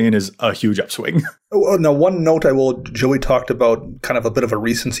we're seeing is a huge upswing. Now, one note Joey talked about kind of a bit of a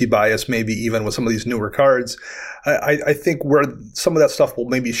recency bias, maybe even with some of these newer cards. I think where some of that stuff will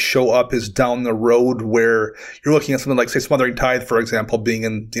maybe show up is down the road, where you're looking at something like, say, Smothering Tithe, for example, being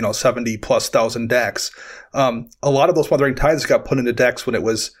in 70,000+ decks. A lot of those Smothering Tithes got put into decks when it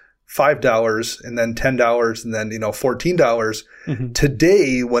was $5 and then $10 and then $14. Mm-hmm.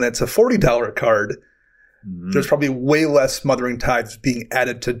 Today, when it's a $40 card, there's probably way less Smothering Tithes being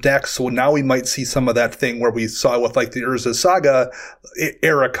added to decks. So now we might see some of that thing where we saw with like the Urza Saga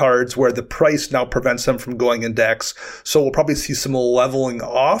era cards, where the price now prevents them from going in decks. So we'll probably see some leveling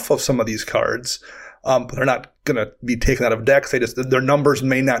off of some of these cards. But they're not going to be taken out of decks. Their numbers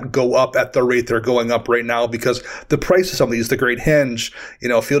may not go up at the rate they're going up right now, because the price of some of these, the Great Henge,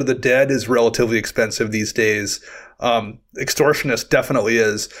 Field of the Dead is relatively expensive these days. Extortionist definitely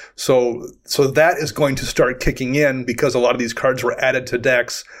is. So that is going to start kicking in, because a lot of these cards were added to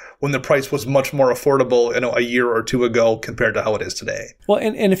decks when the price was much more affordable, a year or two ago compared to how it is today. Well,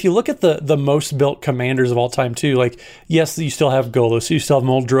 and if you look at the most built commanders of all time too, like, yes, you still have Golos, you still have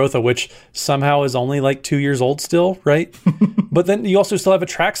Muldrotha, which somehow is only like 2 years old still, right? But then you also still have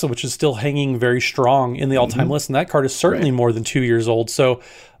Atraxa, which is still hanging very strong in the all-time list, and that card is certainly more than 2 years old. So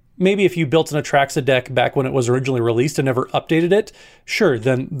maybe if you built an Atraxa deck back when it was originally released and never updated it, sure,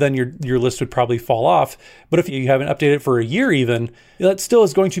 then your list would probably fall off. But if you haven't updated it for a year even, that still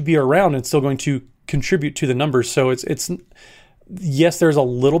is going to be around and still going to contribute to the numbers. So it's yes, there's a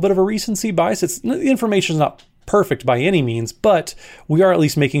little bit of a recency bias. The information is not perfect by any means, but we are at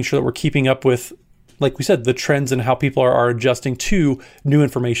least making sure that we're keeping up with, like we said, the trends and how people are adjusting to new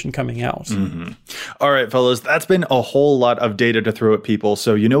information coming out. Mm-hmm. All right, fellas, that's been a whole lot of data to throw at people.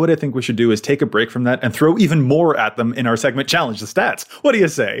 So you know what I think we should do is take a break from that and throw even more at them in our segment Challenge the Stats. What do you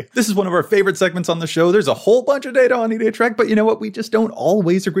say? This is one of our favorite segments on the show. There's a whole bunch of data on EDHREC, but you know what? We just don't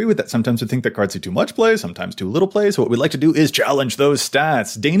always agree with that. Sometimes we think that cards do too much play, sometimes too little play. So what we'd like to do is challenge those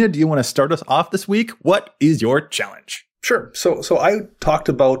stats. Dana, do you want to start us off this week? What is your challenge? Sure. So I talked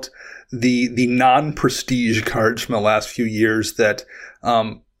about the non-prestige cards from the last few years that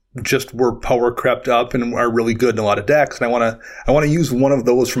just were power crept up and are really good in a lot of decks. And I want to use one of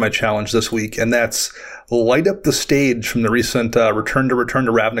those for my challenge this week, and that's Light Up the Stage from the recent Return to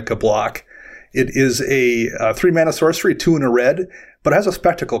Ravnica block. It is a 3-mana sorcery, 2 in a red, but it has a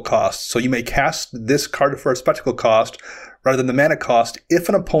spectacle cost. So you may cast this card for a spectacle cost rather than the mana cost if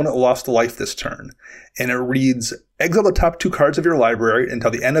an opponent lost a life this turn. And it reads, exile the top 2 cards of your library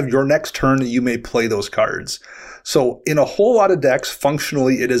until the end of your next turn. You may play those cards. So in a whole lot of decks,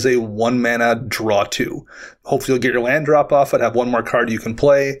 functionally, it is a 1-mana draw 2. Hopefully you'll get your land drop off it, have one more card you can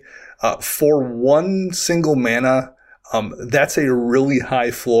play. For 1 single mana, that's a really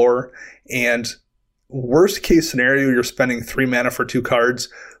high floor. And worst case scenario, you're spending 3 mana for 2 cards,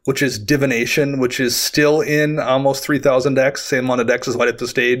 which is Divination, which is still in almost 3,000 decks, same amount of decks as Light Up the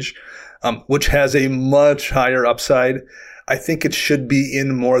Stage, which has a much higher upside. I think it should be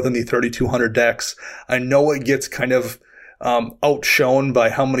in more than the 3,200 decks. I know it gets kind of outshone by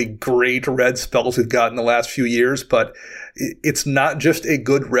how many great red spells we've got in the last few years, but it's not just a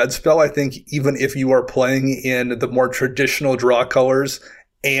good red spell. I think even if you are playing in the more traditional draw colors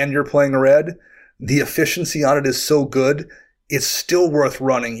and you're playing red, the efficiency on it is so good, it's still worth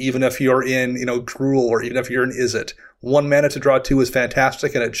running, even if you're in, Gruul or even if you're in Izzet. 1 mana to draw 2 is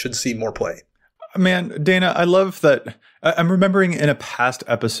fantastic, and it should see more play. Man, Dana, I love that. I'm remembering in a past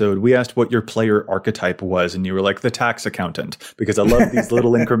episode, we asked what your player archetype was, and you were like, the tax accountant, because I love these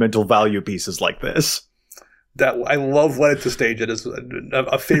little incremental value pieces like this. That I love Light Up the Stage. It is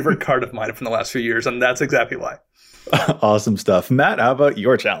a favorite card of mine from the last few years, and that's exactly why. Awesome stuff. Matt, how about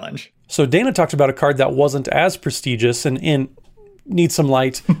your challenge? So Dana talked about a card that wasn't as prestigious and needs some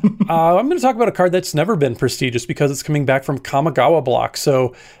light. I'm going to talk about a card that's never been prestigious because it's coming back from Kamigawa block.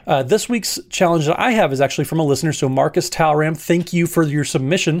 So this week's challenge that I have is actually from a listener. So Marcus Talram, thank you for your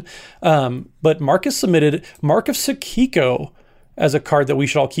submission. But Marcus submitted Mark of Sakiko as a card that we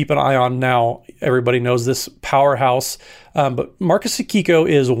should all keep an eye on now. Everybody knows this powerhouse. But Marcus Sakiko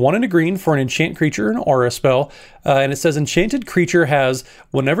is 1 and a green for an enchant creature, an aura spell. And it says enchanted creature has,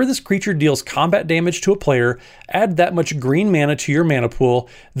 whenever this creature deals combat damage to a player, add that much green mana to your mana pool.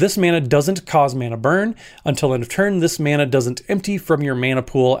 This mana doesn't cause mana burn. Until end of turn, this mana doesn't empty from your mana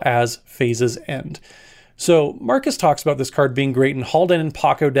pool as phases end. So Marcus talks about this card being great in Haldan and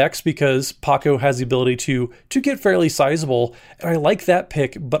Paco decks because Paco has the ability to get fairly sizable, and I like that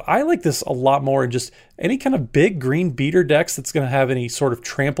pick, but I like this a lot more in just any kind of big green beater decks that's going to have any sort of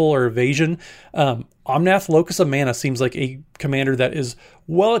trample or evasion. Omnath Locus of Mana seems like a commander that is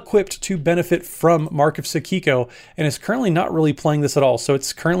well equipped to benefit from Mark of Sakiko, and is currently not really playing this at all. So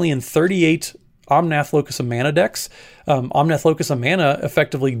it's currently in 38 Omnath Locus of Mana decks. Omnath Locus of Mana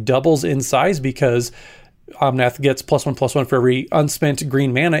effectively doubles in size because Omnath gets +1/+1 for every unspent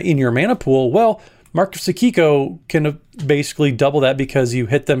green mana in your mana pool. Well, Mark of Sakiko can basically double that because you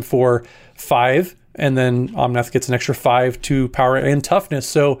hit them for 5, and then Omnath gets an extra 5 to power and toughness.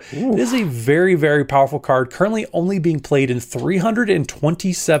 So It is a very, very powerful card, currently only being played in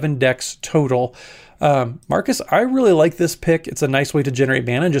 327 decks total. Marcus, I really like this pick. It's a nice way to generate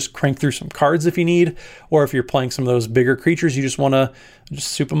mana and just crank through some cards if you need, or if you're playing some of those bigger creatures, you just want to just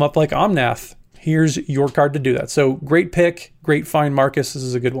soup them up like Omnath. Here's your card to do that. So great pick, great find, Marcus. This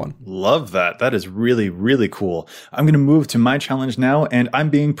is a good one. Love that. That is really, really cool. I'm going to move to my challenge now, and I'm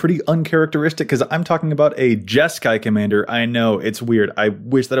being pretty uncharacteristic because I'm talking about a Jeskai commander. I know, it's weird. I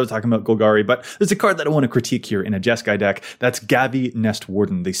wish that I was talking about Golgari, but there's a card that I want to critique here in a Jeskai deck. That's Gavi Nest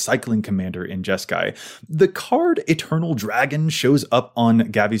Warden, the cycling commander in Jeskai. The card Eternal Dragon shows up on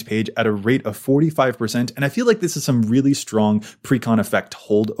Gavi's page at a rate of 45%, and I feel like this is some really strong precon effect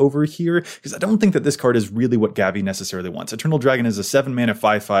holdover here, because I don't think that this card is really what Gavi necessarily wants. Eternal Dragon is a 7-mana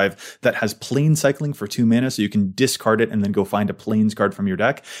 5/5 that has plane cycling for 2 mana, so you can discard it and then go find a planes card from your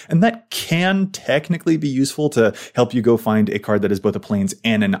deck. And that can technically be useful to help you go find a card that is both a planes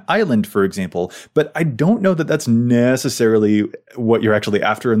and an island, for example. But I don't know that that's necessarily what you're actually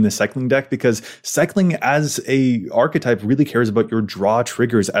after in this cycling deck, because cycling as a archetype really cares about your draw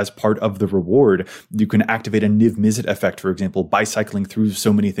triggers as part of the reward. You can activate a Niv Mizzet effect, for example, by cycling through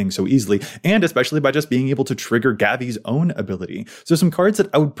so many things so easily, and especially by just being able to trigger Gavi's own ability. So some cards that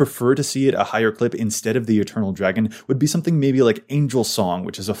I would prefer to see at a higher clip instead of the Eternal Dragon would be something maybe like Angel Song,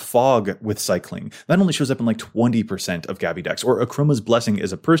 which is a fog with cycling. That only shows up in like 20% of Gavi decks. Or Akroma's Blessing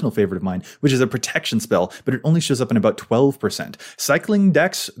is a personal favorite of mine, which is a protection spell, but it only shows up in about 12%. Cycling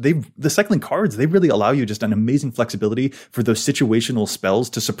decks, the cycling cards, they really allow you just an amazing flexibility for those situational spells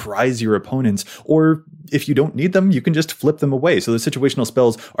to surprise your opponents. Or if you don't need them, you can just flip them away. So the situational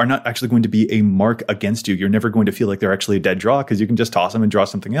spells are not actually going to be a mark against you. You're never going to feel like they're actually a dead draw because you can just toss them and draw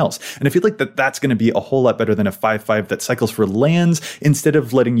something else. And I feel like that's going to be a whole lot better than a 5/5 that cycles for lands instead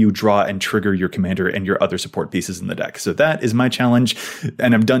of letting you draw and trigger your commander and your other support pieces in the deck. So that is my challenge.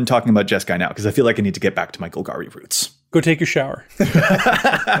 And I'm done talking about Jeskai now because I feel like I need to get back to my Golgari roots. Go take your shower.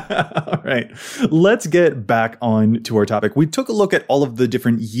 All right. Let's get back on to our topic. We took a look at all of the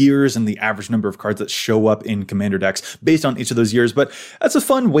different years and the average number of cards that show up in commander decks based on each of those years, but that's a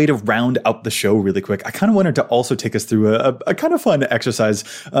fun way to round out the show really quick. I kind of wanted to also take us through a kind of fun exercise.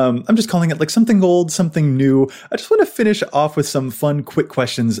 I'm just calling it like something old, something new. I just want to finish off with some fun, quick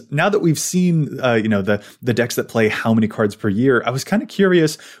questions. Now that we've seen, the decks that play how many cards per year, I was kind of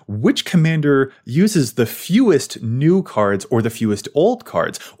curious which commander uses the fewest new cards or the fewest old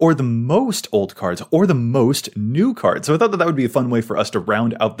cards or the most old cards or the most new cards. So I thought that would be a fun way for us to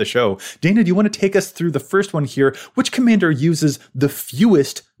round out the show. Dana, do you want to take us through the first one here? Which commander uses the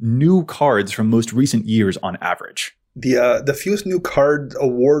fewest new cards from most recent years on average? The fewest new card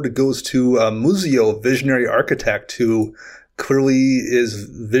award goes to Muzio, Visionary Architect, who clearly his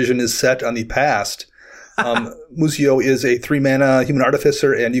vision is set on the past. Muzio is a 3-mana human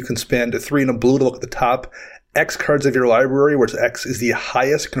artificer, and you can spend 3 and a blue to look at the top X cards of your library, where X is the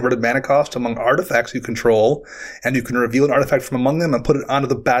highest converted mana cost among artifacts you control, and you can reveal an artifact from among them and put it onto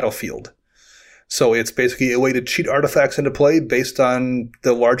the battlefield. So it's basically a way to cheat artifacts into play based on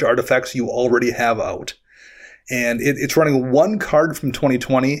the large artifacts you already have out. And it's running 1 card from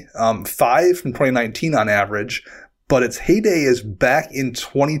 2020, 5 from 2019 on average, but its heyday is back in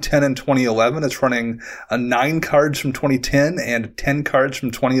 2010 and 2011. It's running 9 cards from 2010 and 10 cards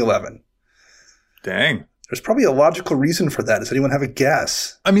from 2011. Dang. There's probably a logical reason for that. Does anyone have a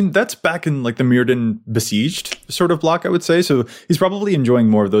guess? I mean, that's back in like the Mirrodin Besieged sort of block, I would say. So he's probably enjoying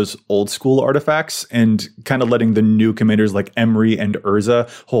more of those old school artifacts and kind of letting the new commanders like Emry and Urza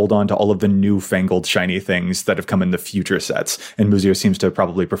hold on to all of the newfangled shiny things that have come in the future sets. And Muzio seems to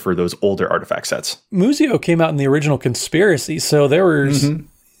probably prefer those older artifact sets. Muzio came out in the original Conspiracy, so there was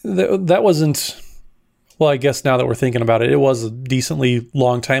that wasn't. Well, I guess now that we're thinking about it, it was a decently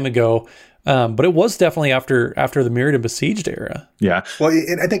long time ago. But it was definitely after the Mirrodin Besieged era. Yeah. Well,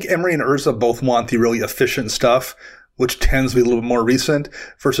 I think Emry and Urza both want the really efficient stuff, which tends to be a little bit more recent,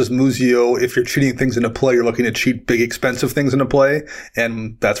 versus Muzio. If you're cheating things into play, you're looking to cheat big, expensive things into play.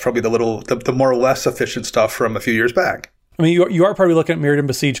 And that's probably the more or less efficient stuff from a few years back. I mean, you are probably looking at Mirrodin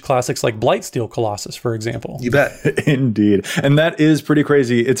Besieged classics like Blightsteel Colossus, for example. You bet. Indeed. And that is pretty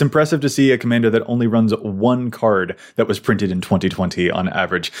crazy. It's impressive to see a commander that only runs 1 card that was printed in 2020 on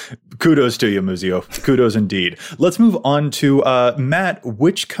average. Kudos to you, Muzio. Kudos indeed. Let's move on to Matt.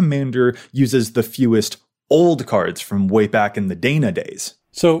 Which commander uses the fewest old cards from way back in the Dana days?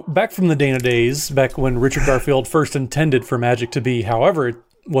 So back from the Dana days, back when Richard Garfield first intended for Magic to be however it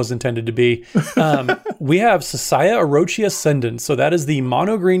was intended to be, we have Sasaya Orochi Ascendant. So that is the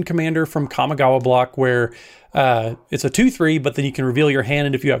mono green commander from Kamigawa block, where it's a 2/3, but then you can reveal your hand,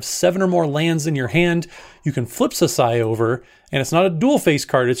 and if you have 7 or more lands in your hand, you can flip Sasaya over, and it's not a dual face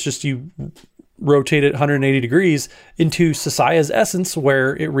card, it's just you rotate it 180 degrees into Sasaya's Essence,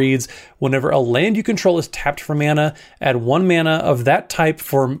 where it reads, whenever a land you control is tapped for mana, add 1 mana of that type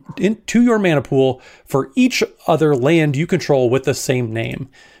to your mana pool for each other land you control with the same name.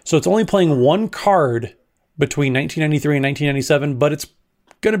 So it's only playing 1 card between 1993 and 1997, but it's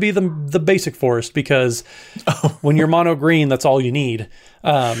going to be the basic forest, because when you're mono green, that's all you need.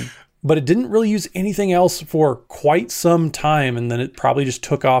 But it didn't really use anything else for quite some time, and then it probably just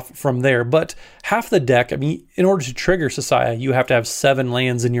took off from there. But half the deck, I mean, in order to trigger Sasaya, you have to have 7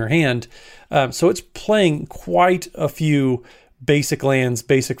 lands in your hand. So it's playing quite a few basic lands,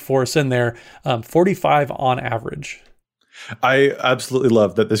 basic forests in there, 45 on average. I absolutely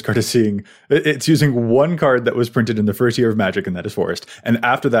love that this card is it's using 1 card that was printed in the first year of Magic, and that is Forest. And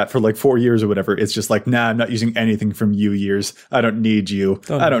after that, for like 4 years or whatever, it's just like, nah, I'm not using anything from you years. I don't need you.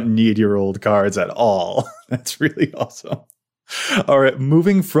 I don't need your old cards at all. That's really awesome. All right,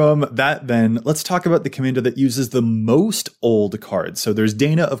 moving from that then, let's talk about the commander that uses the most old cards. So there's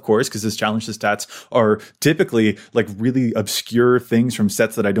Dana, of course, because his challenge to stats are typically like really obscure things from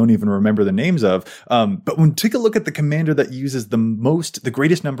sets that I don't even remember the names of. But when take a look at the commander that uses the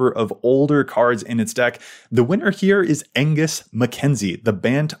greatest number of older cards in its deck, the winner here is Angus Mackenzie, the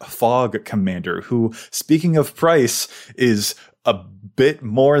Bant Fog commander, who, speaking of price, is a bit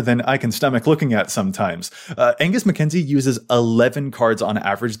more than I can stomach looking at sometimes. Angus Mackenzie uses 11 cards on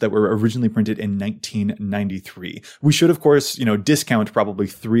average that were originally printed in 1993. We should, of course, discount probably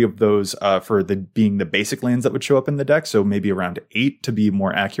 3 of those for being the basic lands that would show up in the deck, so maybe around 8 to be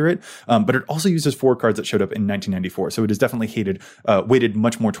more accurate. But it also uses 4 cards that showed up in 1994, so it is definitely weighted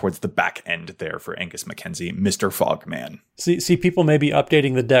much more towards the back end there for Angus Mackenzie, Mr. Fogman. See, people may be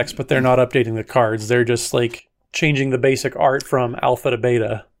updating the decks, but they're not updating the cards. They're just changing the basic art from alpha to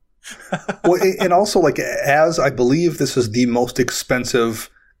beta. Well, and also, as I believe this is the most expensive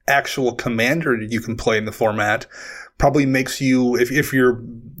actual commander you can play in the format, probably makes you, if you're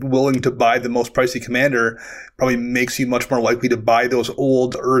willing to buy the most pricey commander, probably makes you much more likely to buy those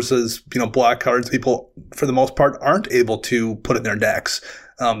old Urza's, black cards people, for the most part, aren't able to put in their decks.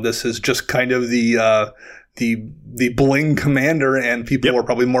 This is just kind of the bling commander, and people are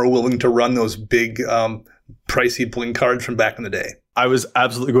probably more willing to run those big, pricey bling cards from back in the day. I was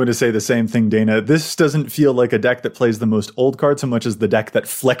absolutely going to say the same thing, Dana. This doesn't feel like a deck that plays the most old cards so much as the deck that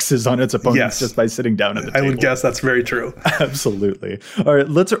flexes on its opponents just by sitting down at the table. I would guess that's very true. Absolutely. All right,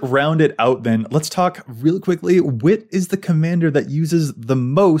 let's round it out then. Let's talk really quickly. What is the commander that uses the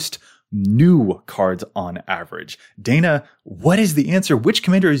most new cards on average? Dana, what is the answer? Which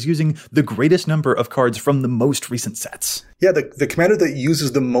commander is using the greatest number of cards from the most recent sets? Yeah, the commander that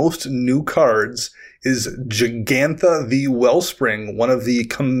uses the most new cards is Gigantha the Wellspring, one of the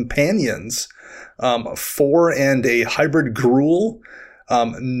companions. 4 and a hybrid Gruul.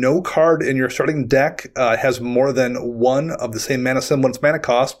 No card in your starting deck has more than 1 of the same mana symbol and its mana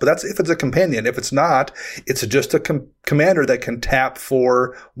cost, but that's if it's a companion. If it's not, it's just a commander that can tap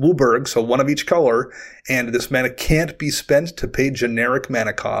for Wooburg, so 1 of each color, and this mana can't be spent to pay generic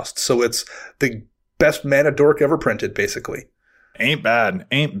mana cost. So it's the best mana dork ever printed, basically. Ain't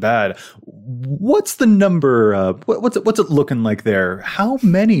bad. What's the number? What's it looking like there? How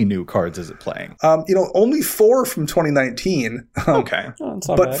many new cards is it playing? Only 4 from 2019. Okay. That's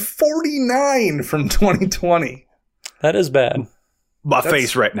not but bad. 49 from 2020. That is bad. My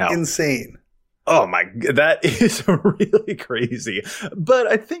face right now. Insane. Oh my, that is really crazy. But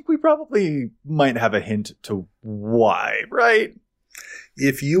I think we probably might have a hint to why, right?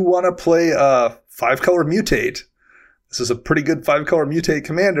 If you want to play a 5-color Mutate, this is a pretty good 5-color Mutate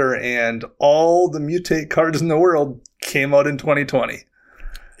commander, and all the Mutate cards in the world came out in 2020.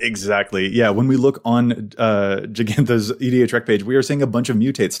 Exactly. Yeah. When we look on Gigantha's EDHREC page, we are seeing a bunch of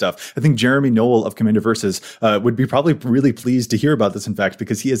Mutate stuff. I think Jeremy Noel of Commander Versus would be probably really pleased to hear about this, in fact,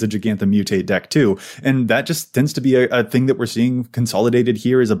 because he has a Gigantha Mutate deck too. And that just tends to be a thing that we're seeing consolidated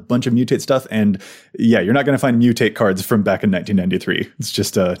here is a bunch of Mutate stuff. And yeah, you're not going to find Mutate cards from back in 1993. It's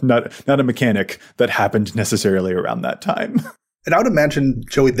just not a mechanic that happened necessarily around that time. And I would imagine,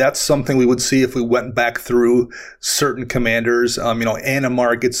 Joey, that's something we would see if we went back through certain commanders.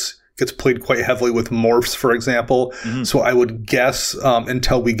 Animar gets played quite heavily with morphs, for example. Mm-hmm. So I would guess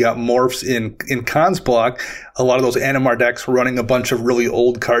until we got morphs in Khan's block, a lot of those Animar decks were running a bunch of really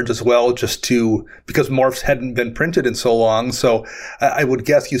old cards as well, because morphs hadn't been printed in so long. So I would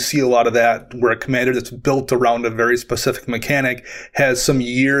guess you see a lot of that where a commander that's built around a very specific mechanic has some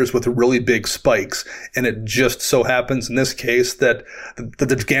years with really big spikes. And it just so happens in this case that the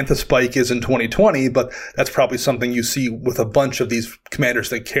Gigantha spike is in 2020, but that's probably something you see with a bunch of these commanders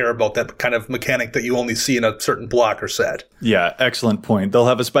that care about that kind of mechanic that you only see in a certain block or set. Yeah, excellent point. They'll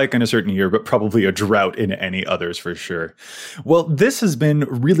have a spike in a certain year, but probably a drought in any others for sure. Well, this has been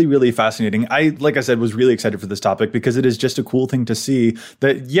really, really fascinating. Like I said, was really excited for this topic because it is just a cool thing to see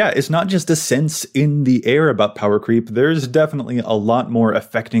that, yeah, it's not just a sense in the air about power creep. There's definitely a lot more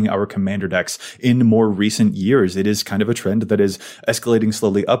affecting our commander decks in more recent years. It is kind of a trend that is escalating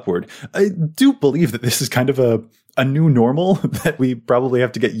slowly upward. I do believe that this is kind of a new normal that we probably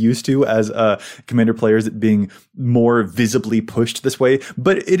have to get used to as commander players being more visibly pushed this way.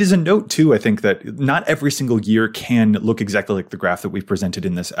 But it is a note too, I think, that not every single year can look exactly like the graph that we've presented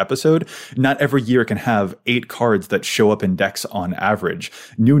in this episode. Not every year can have 8 cards that show up in decks on average.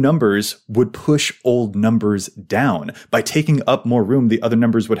 New numbers would push old numbers down. By taking up more room, the other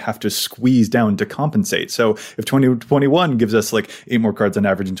numbers would have to squeeze down to compensate. So if 2021 gives us 8 more cards on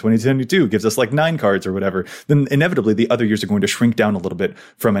average and 2022 gives us 9 cards or whatever, then inevitably the other years are going to shrink down a little bit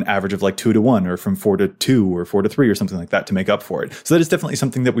from an average of 2 to 1 or from 4 to 2 or 4 to 3 or something like that to make up for it. So that is definitely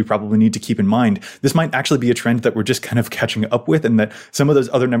something that we probably need to keep in mind. This might actually be a trend that we're just kind of catching up with, and that some of those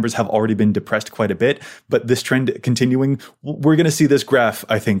other numbers have already been depressed quite a bit. But this trend continuing, we're going to see this graph,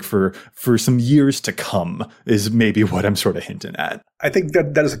 I think, for some years to come is maybe what I'm sort of hinting at. I think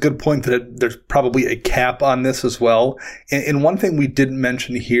that is a good point, that there's probably a cap on this as well. And one thing we didn't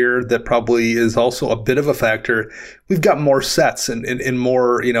mention here that probably is also a bit of a factor we've got more sets and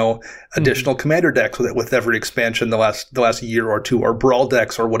more, additional commander decks with every expansion the last year or two, or brawl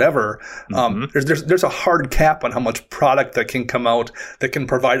decks or whatever. There's a hard cap on how much product that can come out that can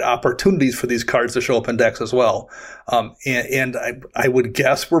provide opportunities for these cards to show up in decks as well. And I would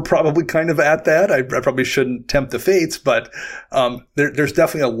guess we're probably kind of at that. I probably shouldn't tempt the fates, but there's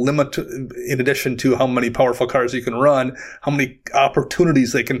definitely a limit in addition to how many powerful cards you can run, how many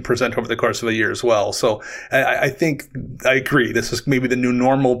opportunities they can present over the course of a year as well. So I think I agree. This is maybe the new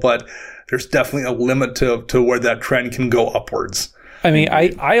normal, but there's definitely a limit to where that trend can go upwards. I mean,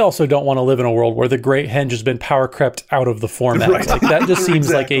 I also don't want to live in a world where the Great Henge has been power crept out of the format. Right. Like that just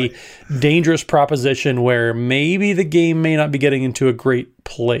seems like a dangerous proposition where maybe the game may not be getting into a great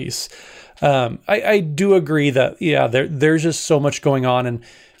place. I do agree that, there's just so much going on. And,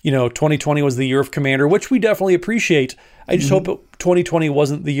 2020 was the year of Commander, which we definitely appreciate. I just hope 2020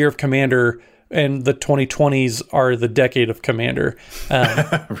 wasn't the year of Commander and the 2020s are the decade of Commander.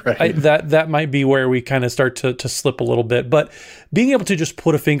 Right. That might be where we kind of start to slip a little bit. But being able to just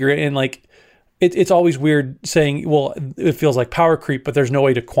put a finger in, like, it's always weird saying, well, it feels like power creep, but there's no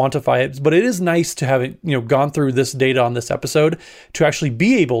way to quantify it. But it is nice to have it, gone through this data on this episode to actually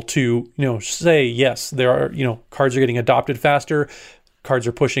be able to, say, yes, there are, cards are getting adopted faster. Cards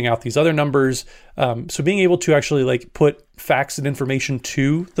are pushing out these other numbers. So being able to actually like put facts and information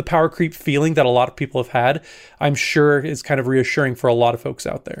to the power creep feeling that a lot of people have had, I'm sure is kind of reassuring for a lot of folks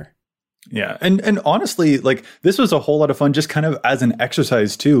out there. Yeah. And honestly, like, this was a whole lot of fun, just kind of as an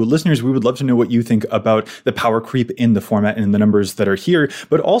exercise too. Listeners, we would love to know what you think about the power creep in the format and the numbers that are here.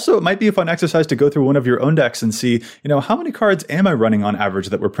 But also it might be a fun exercise to go through one of your own decks and see, how many cards am I running on average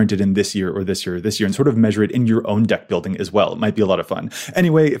that were printed in this year or this year or this year, and sort of measure it in your own deck building as well. It might be a lot of fun.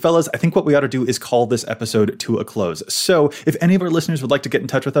 Anyway, fellas, I think what we ought to do is call this episode to a close. So if any of our listeners would like to get in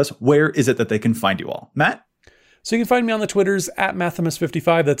touch with us, where is it that they can find you all? Matt? So you can find me on the Twitters at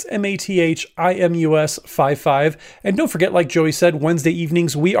Mathimus55. That's MATHIMUS55. And don't forget, like Joey said, Wednesday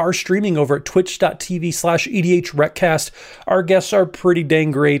evenings, we are streaming over at twitch.tv/EDHRECast. Our guests are pretty dang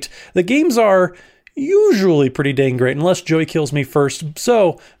great. The games are usually pretty dang great, unless Joey kills me first.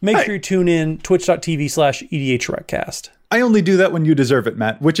 So make sure you tune in, twitch.tv/EDHRECast. I only do that when you deserve it,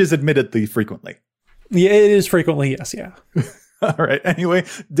 Matt, which is admittedly frequently. Yeah, it is frequently, yes, yeah. All right. Anyway,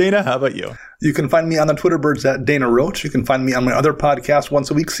 Dana, how about you? You can find me on the Twitter birds at Dana Roach. You can find me on my other podcast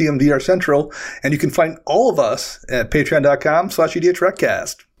once a week, CMVR Central. And you can find all of us at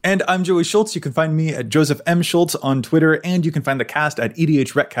patreon.com/EDHRECast. And I'm Joey Schultz. You can find me at Joseph M. Schultz on Twitter, and you can find the cast at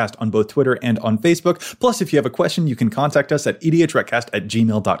EDHRECast on both Twitter and on Facebook. Plus, if you have a question, you can contact us at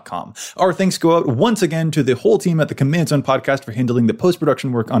EDHRECast@gmail.com. Our thanks go out once again to the whole team at the Command Zone podcast for handling the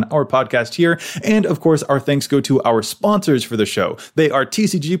post-production work on our podcast here. And of course, our thanks go to our sponsors for the show. They are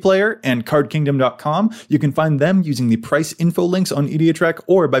TCG Player and CardKingdom.com. You can find them using the price info links on EDHREC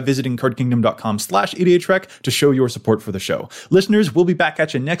or by visiting CardKingdom.com/EDHREC to show your support for the show. Listeners, we'll be back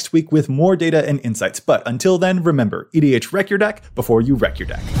at you next week with more data and insights. But until then, remember, EDHREC your deck before you wreck your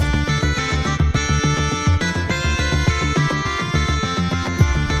deck.